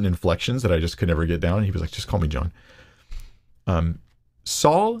there's certain inflections that I just could never get down. And he was like, just call me John.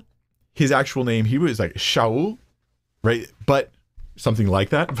 Saul, his actual name, he was like Shaul, right? But something like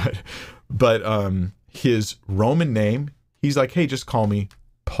that. But his Roman name, he's like, hey, just call me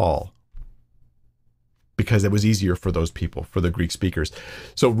Paul. Because it was easier for those people, for the Greek speakers.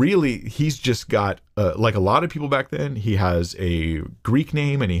 So really, he's just got, like a lot of people back then, he has a Greek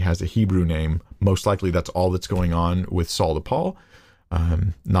name and he has a Hebrew name. Most likely that's all that's going on with Saul to Paul.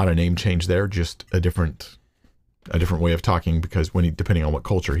 Not a name change there, just a different way of talking, because depending on what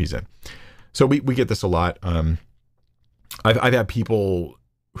culture he's in. So we get this a lot. I've had people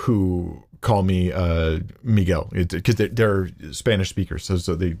who call me Miguel, because they're Spanish speakers,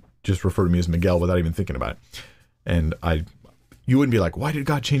 so they just refer to me as Miguel without even thinking about it. And you wouldn't be like, why did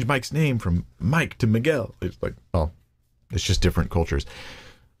God change Mike's name from Mike to Miguel? It's like, oh, it's just different cultures.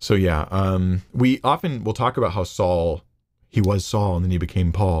 So yeah, we often will talk about how he was Saul and then he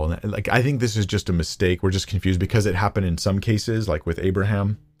became Paul. And like, I think this is just a mistake. We're just confused because it happened in some cases, like with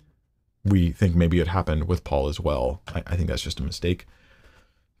Abraham. We think maybe it happened with Paul as well. I think that's just a mistake.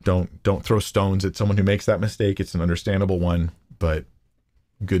 Don't throw stones at someone who makes that mistake. It's an understandable one, but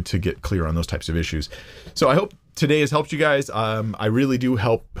good to get clear on those types of issues. So I hope today has helped you guys. I really do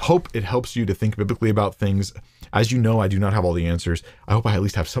hope it helps you to think biblically about things. As you know, I do not have all the answers. I hope I at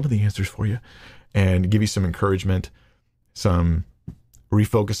least have some of the answers for you and give you some encouragement, some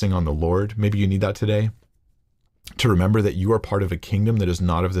refocusing on the Lord. Maybe you need that today, to remember that you are part of a kingdom that is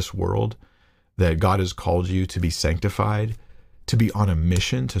not of this world, that God has called you to be sanctified, to be on a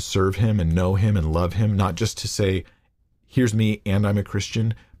mission to serve him and know him and love him, not just to say, here's me and I'm a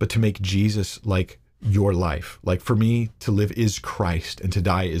Christian, but to make Jesus like your life. Like for me, to live is Christ and to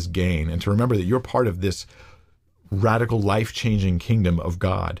die is gain. And to remember that you're part of this radical, life-changing kingdom of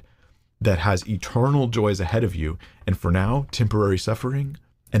God that has eternal joys ahead of you. And for now, temporary suffering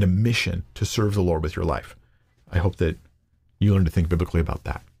and a mission to serve the Lord with your life. I hope that you learn to think biblically about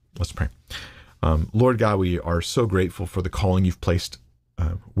that. Let's pray. Lord God, we are so grateful for the calling you've placed.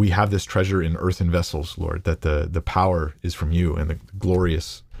 We have this treasure in earthen vessels, Lord, that the power is from you and the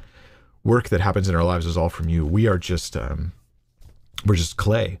glorious work that happens in our lives is all from you. We are just, we're just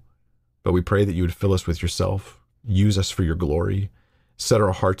clay, but we pray that you would fill us with yourself, use us for your glory, set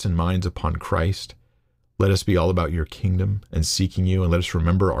our hearts and minds upon Christ. Let us be all about your kingdom and seeking you, and let us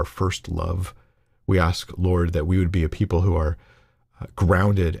remember our first love. We ask, Lord, that we would be a people who are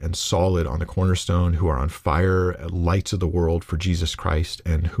grounded and solid on the cornerstone, who are on fire, lights of the world for Jesus Christ,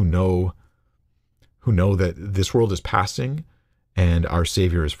 and who know that this world is passing and our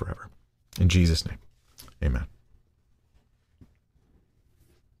Savior is forever. In Jesus' name, amen.